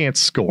 he can't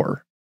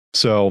score.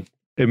 So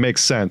it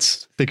makes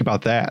sense. Think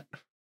about that.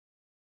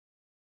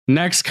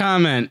 Next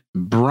comment,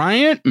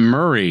 Bryant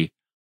Murray.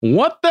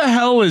 What the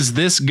hell is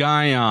this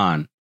guy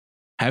on?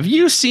 Have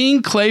you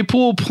seen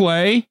Claypool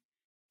play?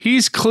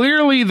 He's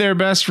clearly their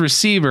best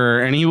receiver,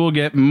 and he will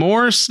get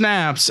more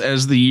snaps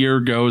as the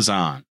year goes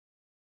on.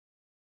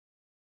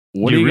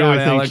 What do you really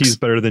got, think Alex? he's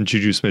better than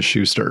Juju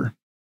Smith-Schuster?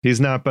 He's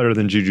not better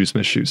than Juju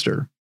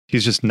Smith-Schuster.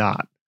 He's just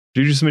not.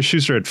 Juju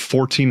Smith-Schuster had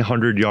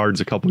 1,400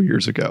 yards a couple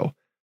years ago.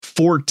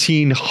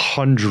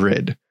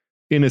 1,400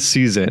 in a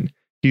season.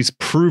 He's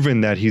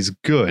proven that he's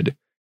good.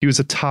 He was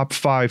a top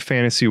 5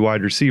 fantasy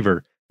wide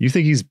receiver. You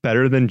think he's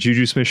better than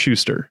Juju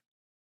Smith-Schuster?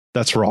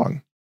 That's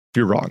wrong.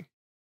 You're wrong.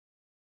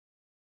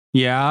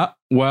 Yeah,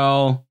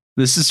 well,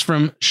 this is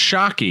from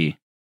Shockey.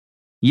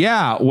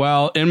 Yeah,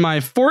 well, in my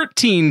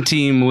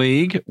 14-team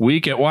league,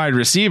 week at wide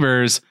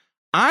receivers,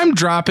 I'm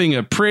dropping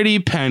a pretty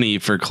penny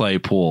for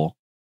Claypool.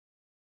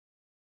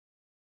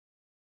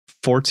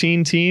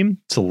 14 team,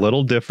 it's a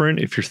little different.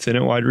 If you're thin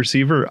at wide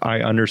receiver,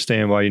 I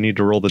understand why you need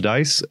to roll the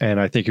dice, and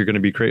I think you're going to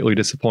be greatly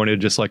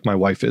disappointed, just like my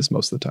wife is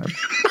most of the time.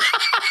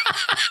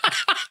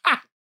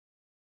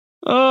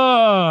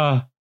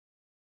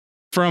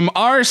 From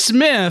R.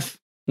 Smith,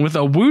 with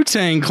a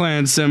Wu-Tang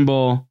Clan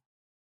symbol.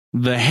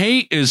 The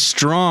hate is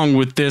strong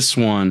with this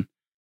one.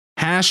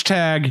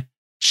 Hashtag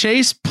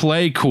Chase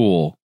Play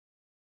Cool.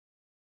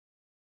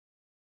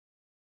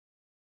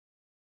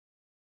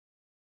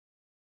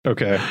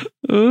 Okay.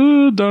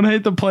 Ooh, don't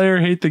hate the player,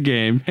 hate the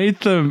game. Hate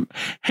the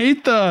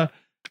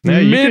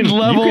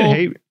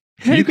mid-level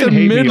hate the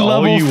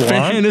mid-level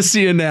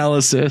fantasy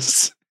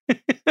analysis.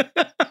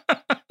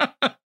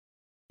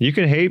 You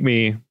can hate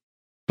me,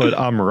 but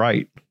I'm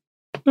right.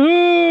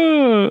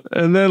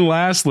 And then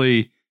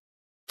lastly,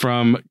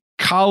 from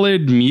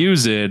Khalid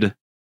Musid,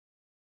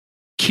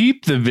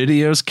 keep the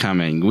videos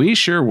coming. We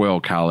sure will,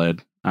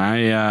 Khalid.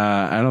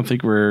 I don't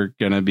think we're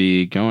gonna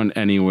be going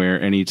anywhere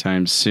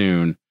anytime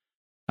soon.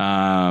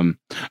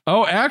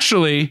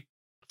 Actually,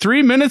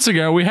 3 minutes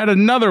ago we had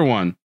another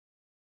one.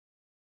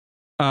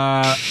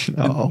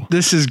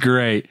 This is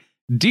great.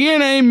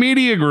 DNA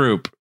Media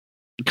Group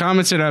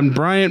commented on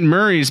Bryant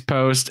Murray's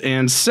post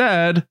and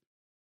said,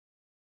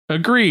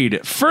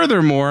 agreed.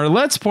 Furthermore,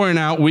 let's point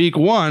out week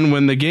 1,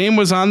 when the game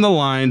was on the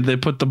line, they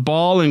put the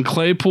ball in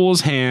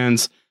Claypool's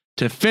hands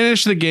to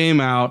finish the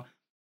game out.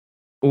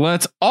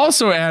 Let's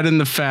also add in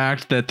the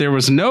fact that there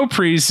was no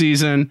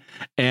preseason,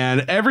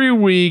 and every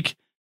week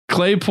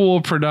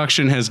Claypool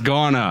production has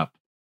gone up.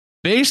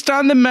 Based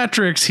on the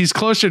metrics, he's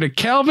closer to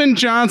Calvin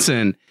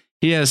Johnson.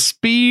 He has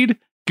speed,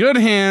 good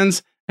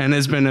hands, and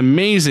has been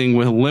amazing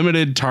with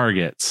limited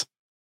targets.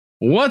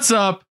 What's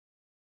up,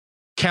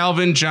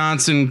 Calvin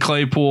Johnson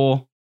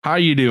Claypool? How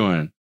you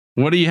doing?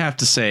 What do you have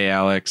to say,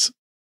 Alex?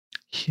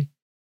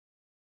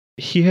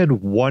 He had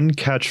 1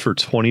 catch for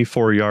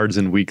 24 yards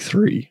in week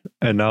 3,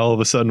 and now all of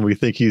a sudden we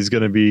think he's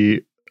going to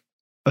be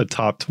a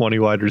top 20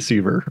 wide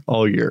receiver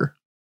all year.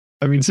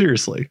 I mean,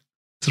 seriously,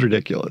 it's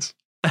ridiculous.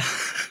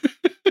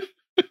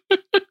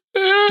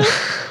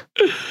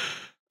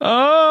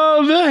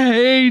 Oh, the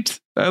hate.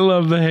 I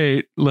love the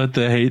hate. Let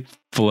the hate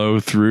flow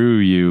through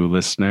you,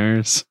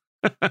 listeners.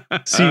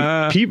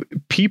 See,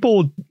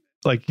 people,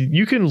 like,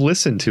 you can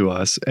listen to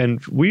us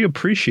and we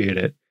appreciate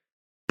it.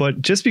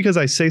 But just because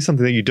I say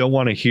something that you don't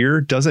want to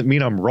hear doesn't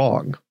mean I'm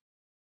wrong.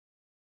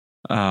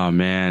 Oh,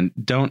 man.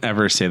 Don't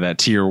ever say that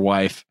to your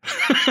wife.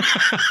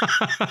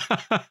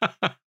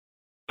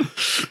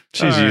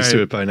 She's used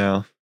to it by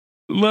now.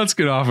 Let's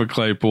get off of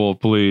Claypool,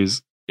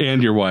 please.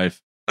 And your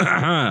wife.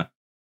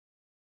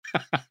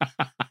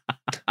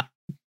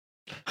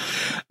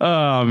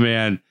 Oh,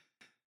 man.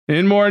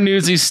 In more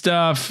newsy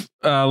stuff,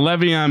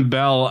 Le'Veon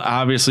Bell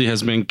obviously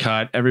has been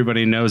cut.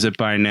 Everybody knows it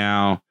by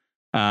now.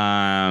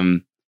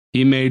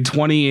 He made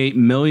 $28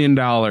 million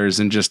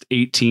in just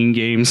 18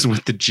 games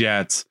with the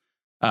Jets.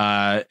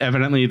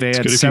 Evidently, they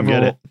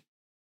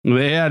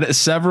had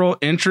several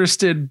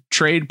interested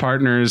trade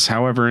partners.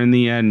 However, in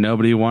the end,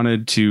 nobody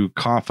wanted to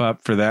cough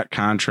up for that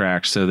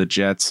contract. So the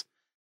Jets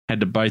had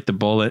to bite the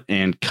bullet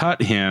and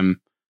cut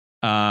him.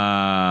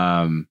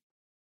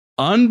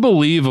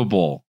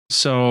 Unbelievable.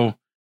 So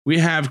we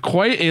have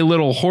quite a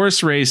little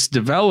horse race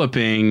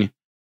developing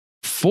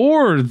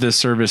for the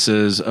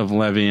services of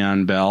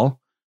Le'Veon Bell,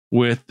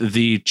 with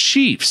the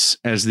Chiefs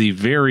as the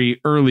very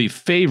early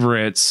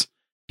favorites.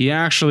 He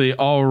actually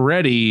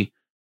already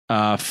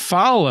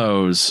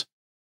follows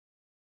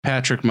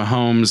Patrick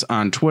Mahomes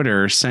on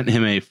Twitter, sent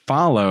him a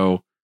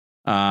follow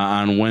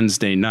on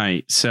Wednesday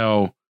night.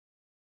 So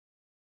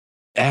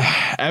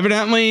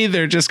evidently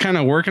they're just kind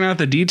of working out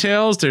the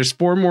details. There's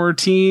 4 more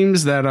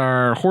teams that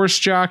are horse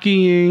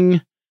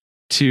jockeying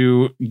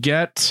to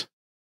get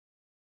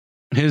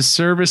his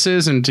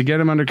services and to get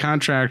him under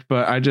contract.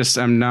 But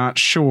I'm not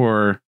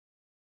sure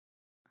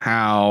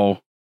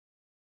how.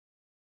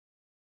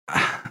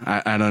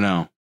 I don't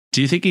know.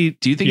 Do you think he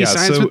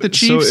signs with the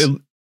Chiefs? So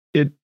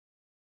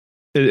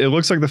it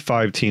looks like the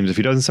 5 teams. If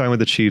he doesn't sign with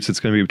the Chiefs, it's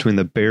going to be between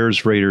the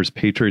Bears, Raiders,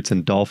 Patriots,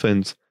 and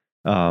Dolphins.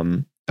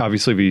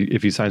 Obviously,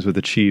 if he signs with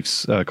the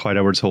Chiefs, Clyde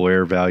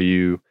Edwards-Helaire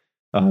value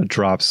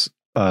drops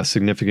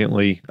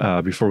significantly.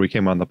 Before we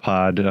came on the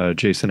pod,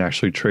 Jason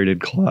actually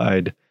traded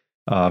Clyde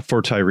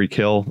for Tyreek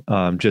Hill,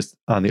 just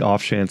on the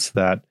off chance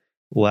that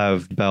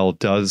Lev Bell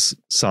does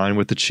sign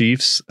with the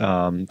Chiefs.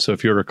 So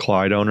if you're a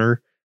Clyde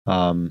owner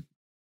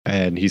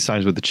and he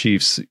signs with the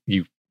Chiefs,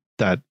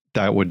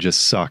 that would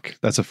just suck.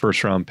 That's a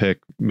 1st round pick,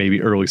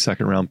 maybe early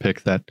 2nd round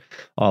pick that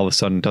all of a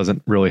sudden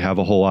doesn't really have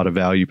a whole lot of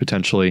value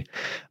potentially.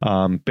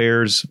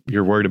 Bears,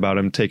 you're worried about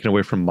him taken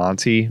away from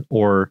Monty,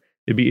 or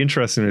it'd be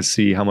interesting to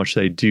see how much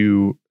they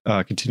do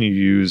continue to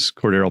use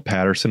Cordero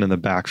Patterson in the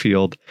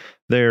backfield.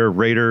 Their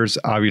Raiders,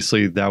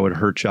 obviously that would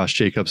hurt Josh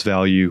Jacobs'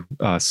 value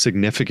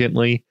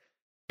significantly.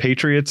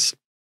 Patriots,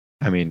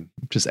 I mean,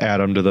 just add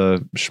them to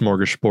the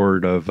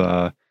smorgasbord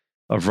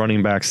of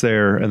running backs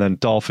there. And then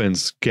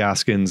Dolphins,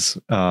 Gaskins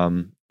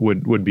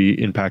would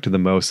be impacted the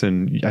most.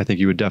 And I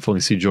think you would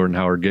definitely see Jordan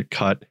Howard get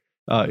cut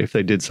if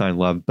they did sign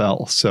Lev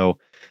Bell. So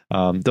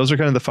those are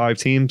kind of the 5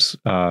 teams.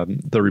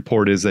 The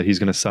report is that he's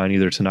going to sign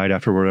either tonight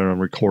after we're done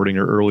recording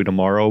or early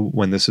tomorrow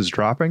when this is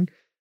dropping.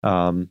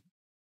 So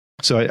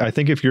I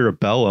think if you're a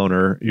Bell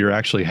owner, you're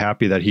actually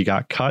happy that he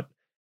got cut.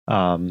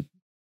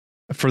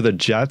 For the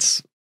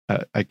Jets,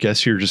 I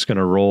guess you're just going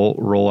to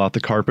roll out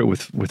the carpet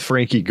with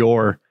Frankie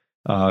Gore,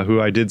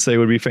 who I did say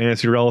would be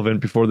fantasy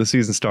relevant before the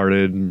season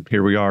started. And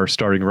here we are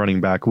starting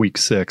running back week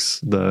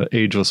 6, the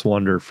ageless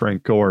wonder,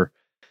 Frank Gore.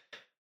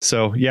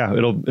 So yeah,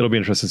 it'll be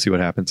interesting to see what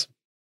happens.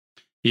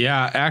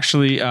 Yeah,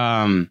 actually,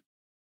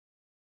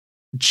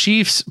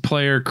 Chiefs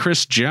player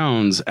Chris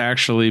Jones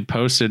actually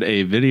posted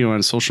a video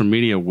on social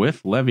media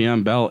with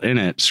Le'Veon Bell in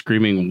it,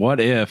 screaming, "What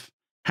if?"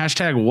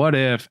 #what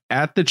if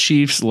at the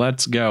Chiefs,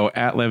 let's go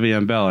at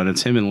Le'Veon Bell. And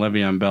it's him and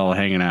Le'Veon Bell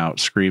hanging out,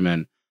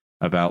 screaming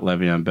about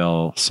Le'Veon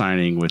Bell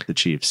signing with the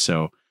Chiefs.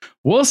 So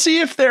we'll see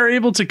if they're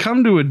able to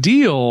come to a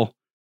deal.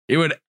 It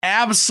would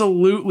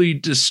absolutely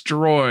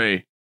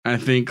destroy, I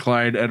think,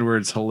 Clyde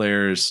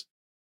Edwards-Hilaire's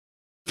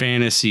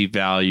fantasy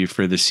value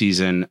for the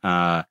season.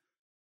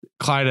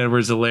 Clyde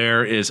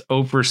Edwards-Hilaire is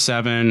 0 for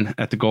 7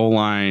 at the goal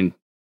line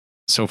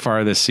so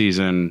far this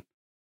season.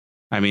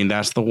 I mean,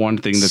 that's the one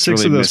thing that's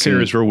 6 really of those missing.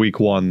 carries were week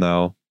 1,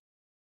 though.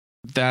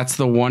 That's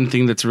the one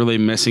thing that's really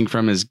missing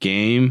from his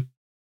game.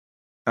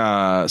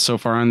 So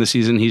far in the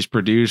season, he's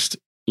produced,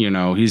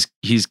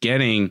 he's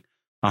getting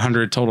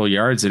 100 total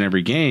yards in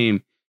every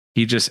game.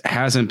 He just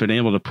hasn't been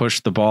able to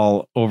push the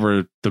ball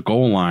over the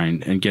goal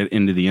line and get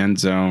into the end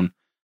zone.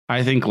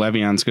 I think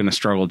Le'Veon's going to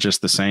struggle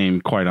just the same.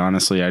 Quite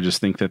honestly, I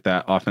just think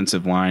that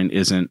offensive line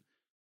isn't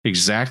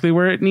exactly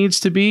where it needs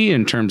to be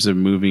in terms of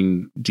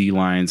moving D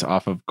lines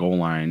off of the goal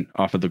line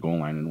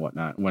and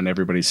whatnot. When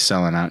everybody's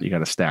selling out, you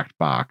got a stacked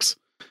box.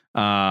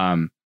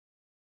 Lev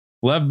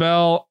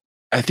Bell,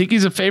 I think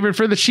he's a favorite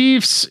for the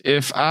Chiefs.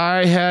 If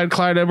I had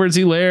Clyde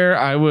Edwards-Hilaire,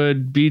 I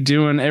would be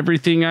doing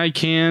everything I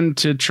can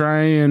to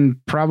try and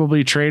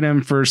probably trade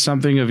him for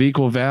something of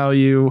equal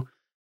value.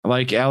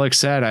 Like Alex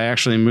said, I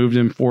actually moved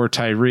him for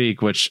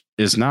Tyreek, which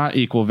is not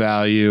equal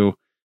value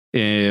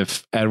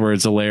if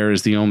Edwards-Hilaire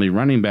is the only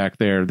running back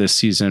there this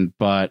season.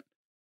 But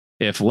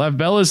if Lev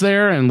Bell is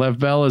there and Lev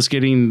Bell is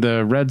getting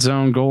the red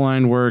zone goal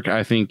line work,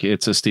 I think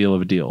it's a steal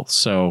of a deal.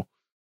 So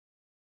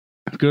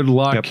good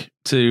luck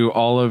to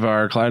all of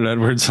our Clyde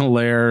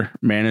Edwards-Hilaire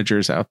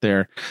managers out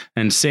there.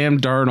 And Sam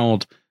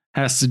Darnold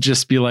has to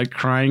just be like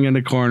crying in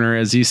a corner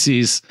as he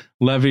sees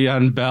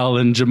Le'Veon Bell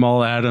and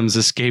Jamal Adams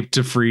escape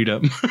to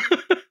freedom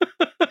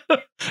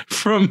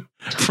from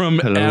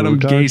Hello, Adam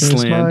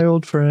Gaseland, my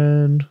old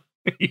friend.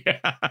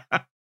 Yeah.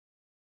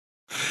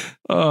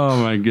 Oh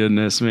my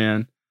goodness,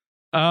 man.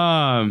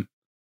 And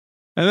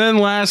then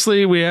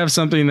lastly, we have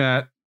something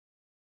that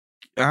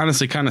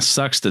honestly kind of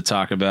sucks to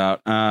talk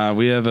about.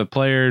 We have a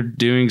player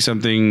doing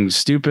something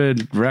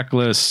stupid,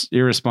 reckless,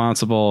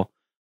 irresponsible.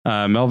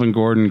 Melvin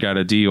Gordon got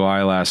a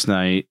DUI last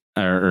night,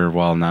 or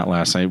not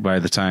last night. By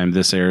the time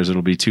this airs,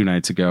 it'll be 2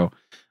 nights ago.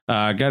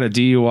 Got a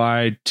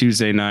DUI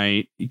Tuesday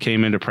night. He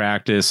came into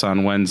practice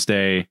on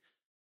Wednesday.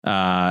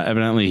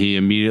 Evidently, he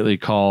immediately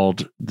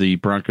called the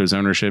Broncos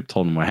ownership,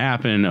 told them what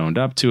happened, owned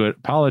up to it,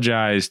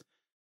 apologized.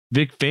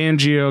 Vic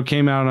Fangio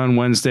came out on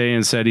Wednesday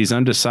and said he's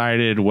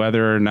undecided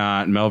whether or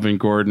not Melvin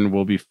Gordon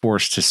will be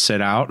forced to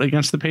sit out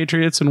against the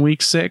Patriots in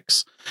week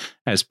 6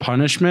 as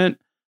punishment.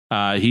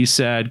 He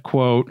said,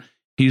 quote,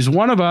 "He's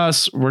one of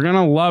us. We're going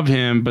to love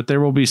him, but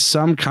there will be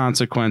some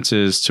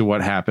consequences to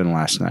what happened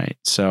last night."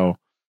 So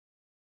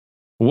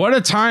what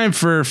a time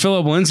for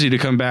Philip Lindsay to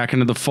come back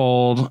into the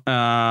fold.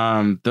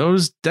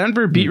 Those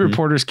Denver beat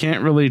reporters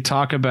can't really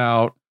talk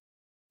about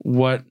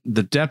what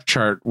the depth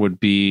chart would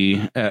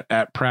be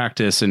at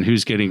practice and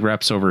who's getting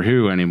reps over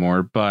who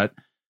anymore. But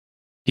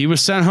he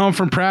was sent home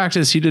from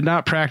practice. He did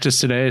not practice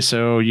today.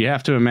 So you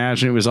have to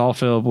imagine it was all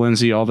Philip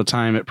Lindsay all the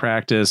time at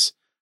practice.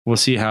 We'll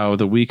see how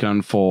the week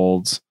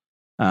unfolds.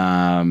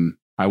 I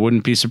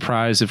wouldn't be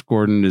surprised if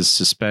Gordon is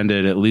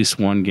suspended at least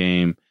one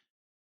game.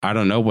 I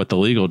don't know what the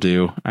league will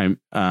do.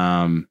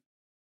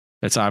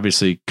 It's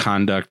obviously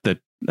conduct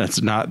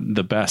that's not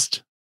the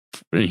best,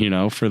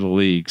 for the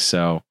league.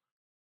 So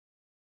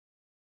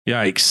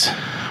yikes.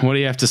 What do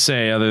you have to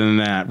say other than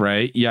that,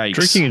 right? Yikes.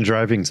 Drinking and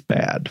driving's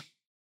bad.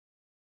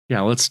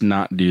 Yeah, let's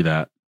not do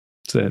that.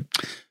 That's it.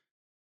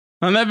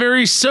 On that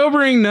very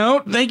sobering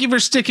note, thank you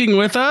for sticking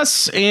with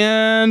us,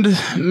 and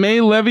may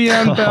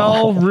Le'Veon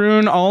Bell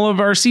ruin all of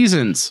our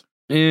seasons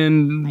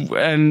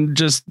and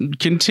just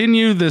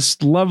continue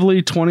this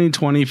lovely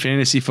 2020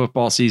 fantasy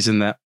football season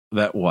that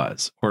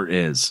was or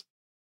is.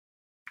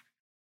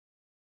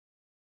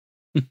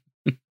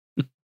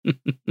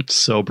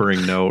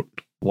 Sobering note.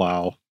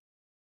 Wow.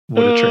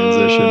 What a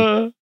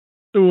transition.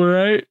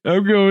 Right.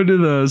 I'm going to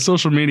the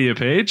social media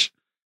page.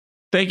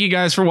 Thank you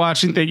guys for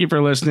watching. Thank you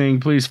for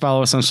listening. Please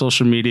follow us on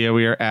social media.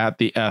 We are at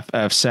the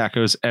FF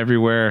Sackos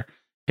everywhere.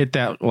 Hit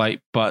that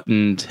like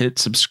button, hit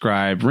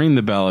subscribe, ring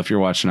the bell if you're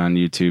watching on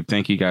YouTube.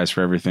 Thank you guys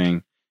for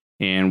everything.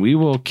 And we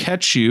will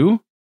catch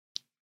you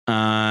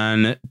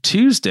on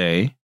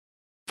Tuesday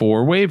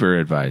for waiver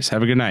advice.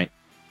 Have a good night.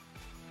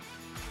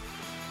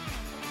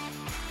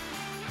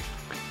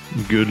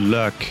 Good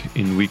luck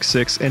in week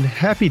 6 and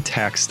happy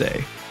tax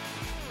day.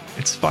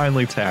 It's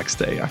finally tax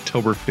day,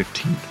 October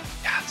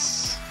 15th.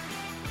 Yes.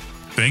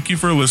 Thank you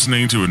for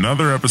listening to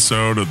another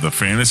episode of the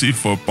Fantasy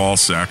Football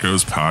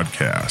Sackos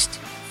podcast.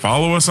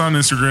 Follow us on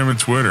Instagram and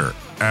Twitter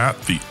at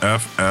the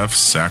FF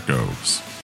Sackos.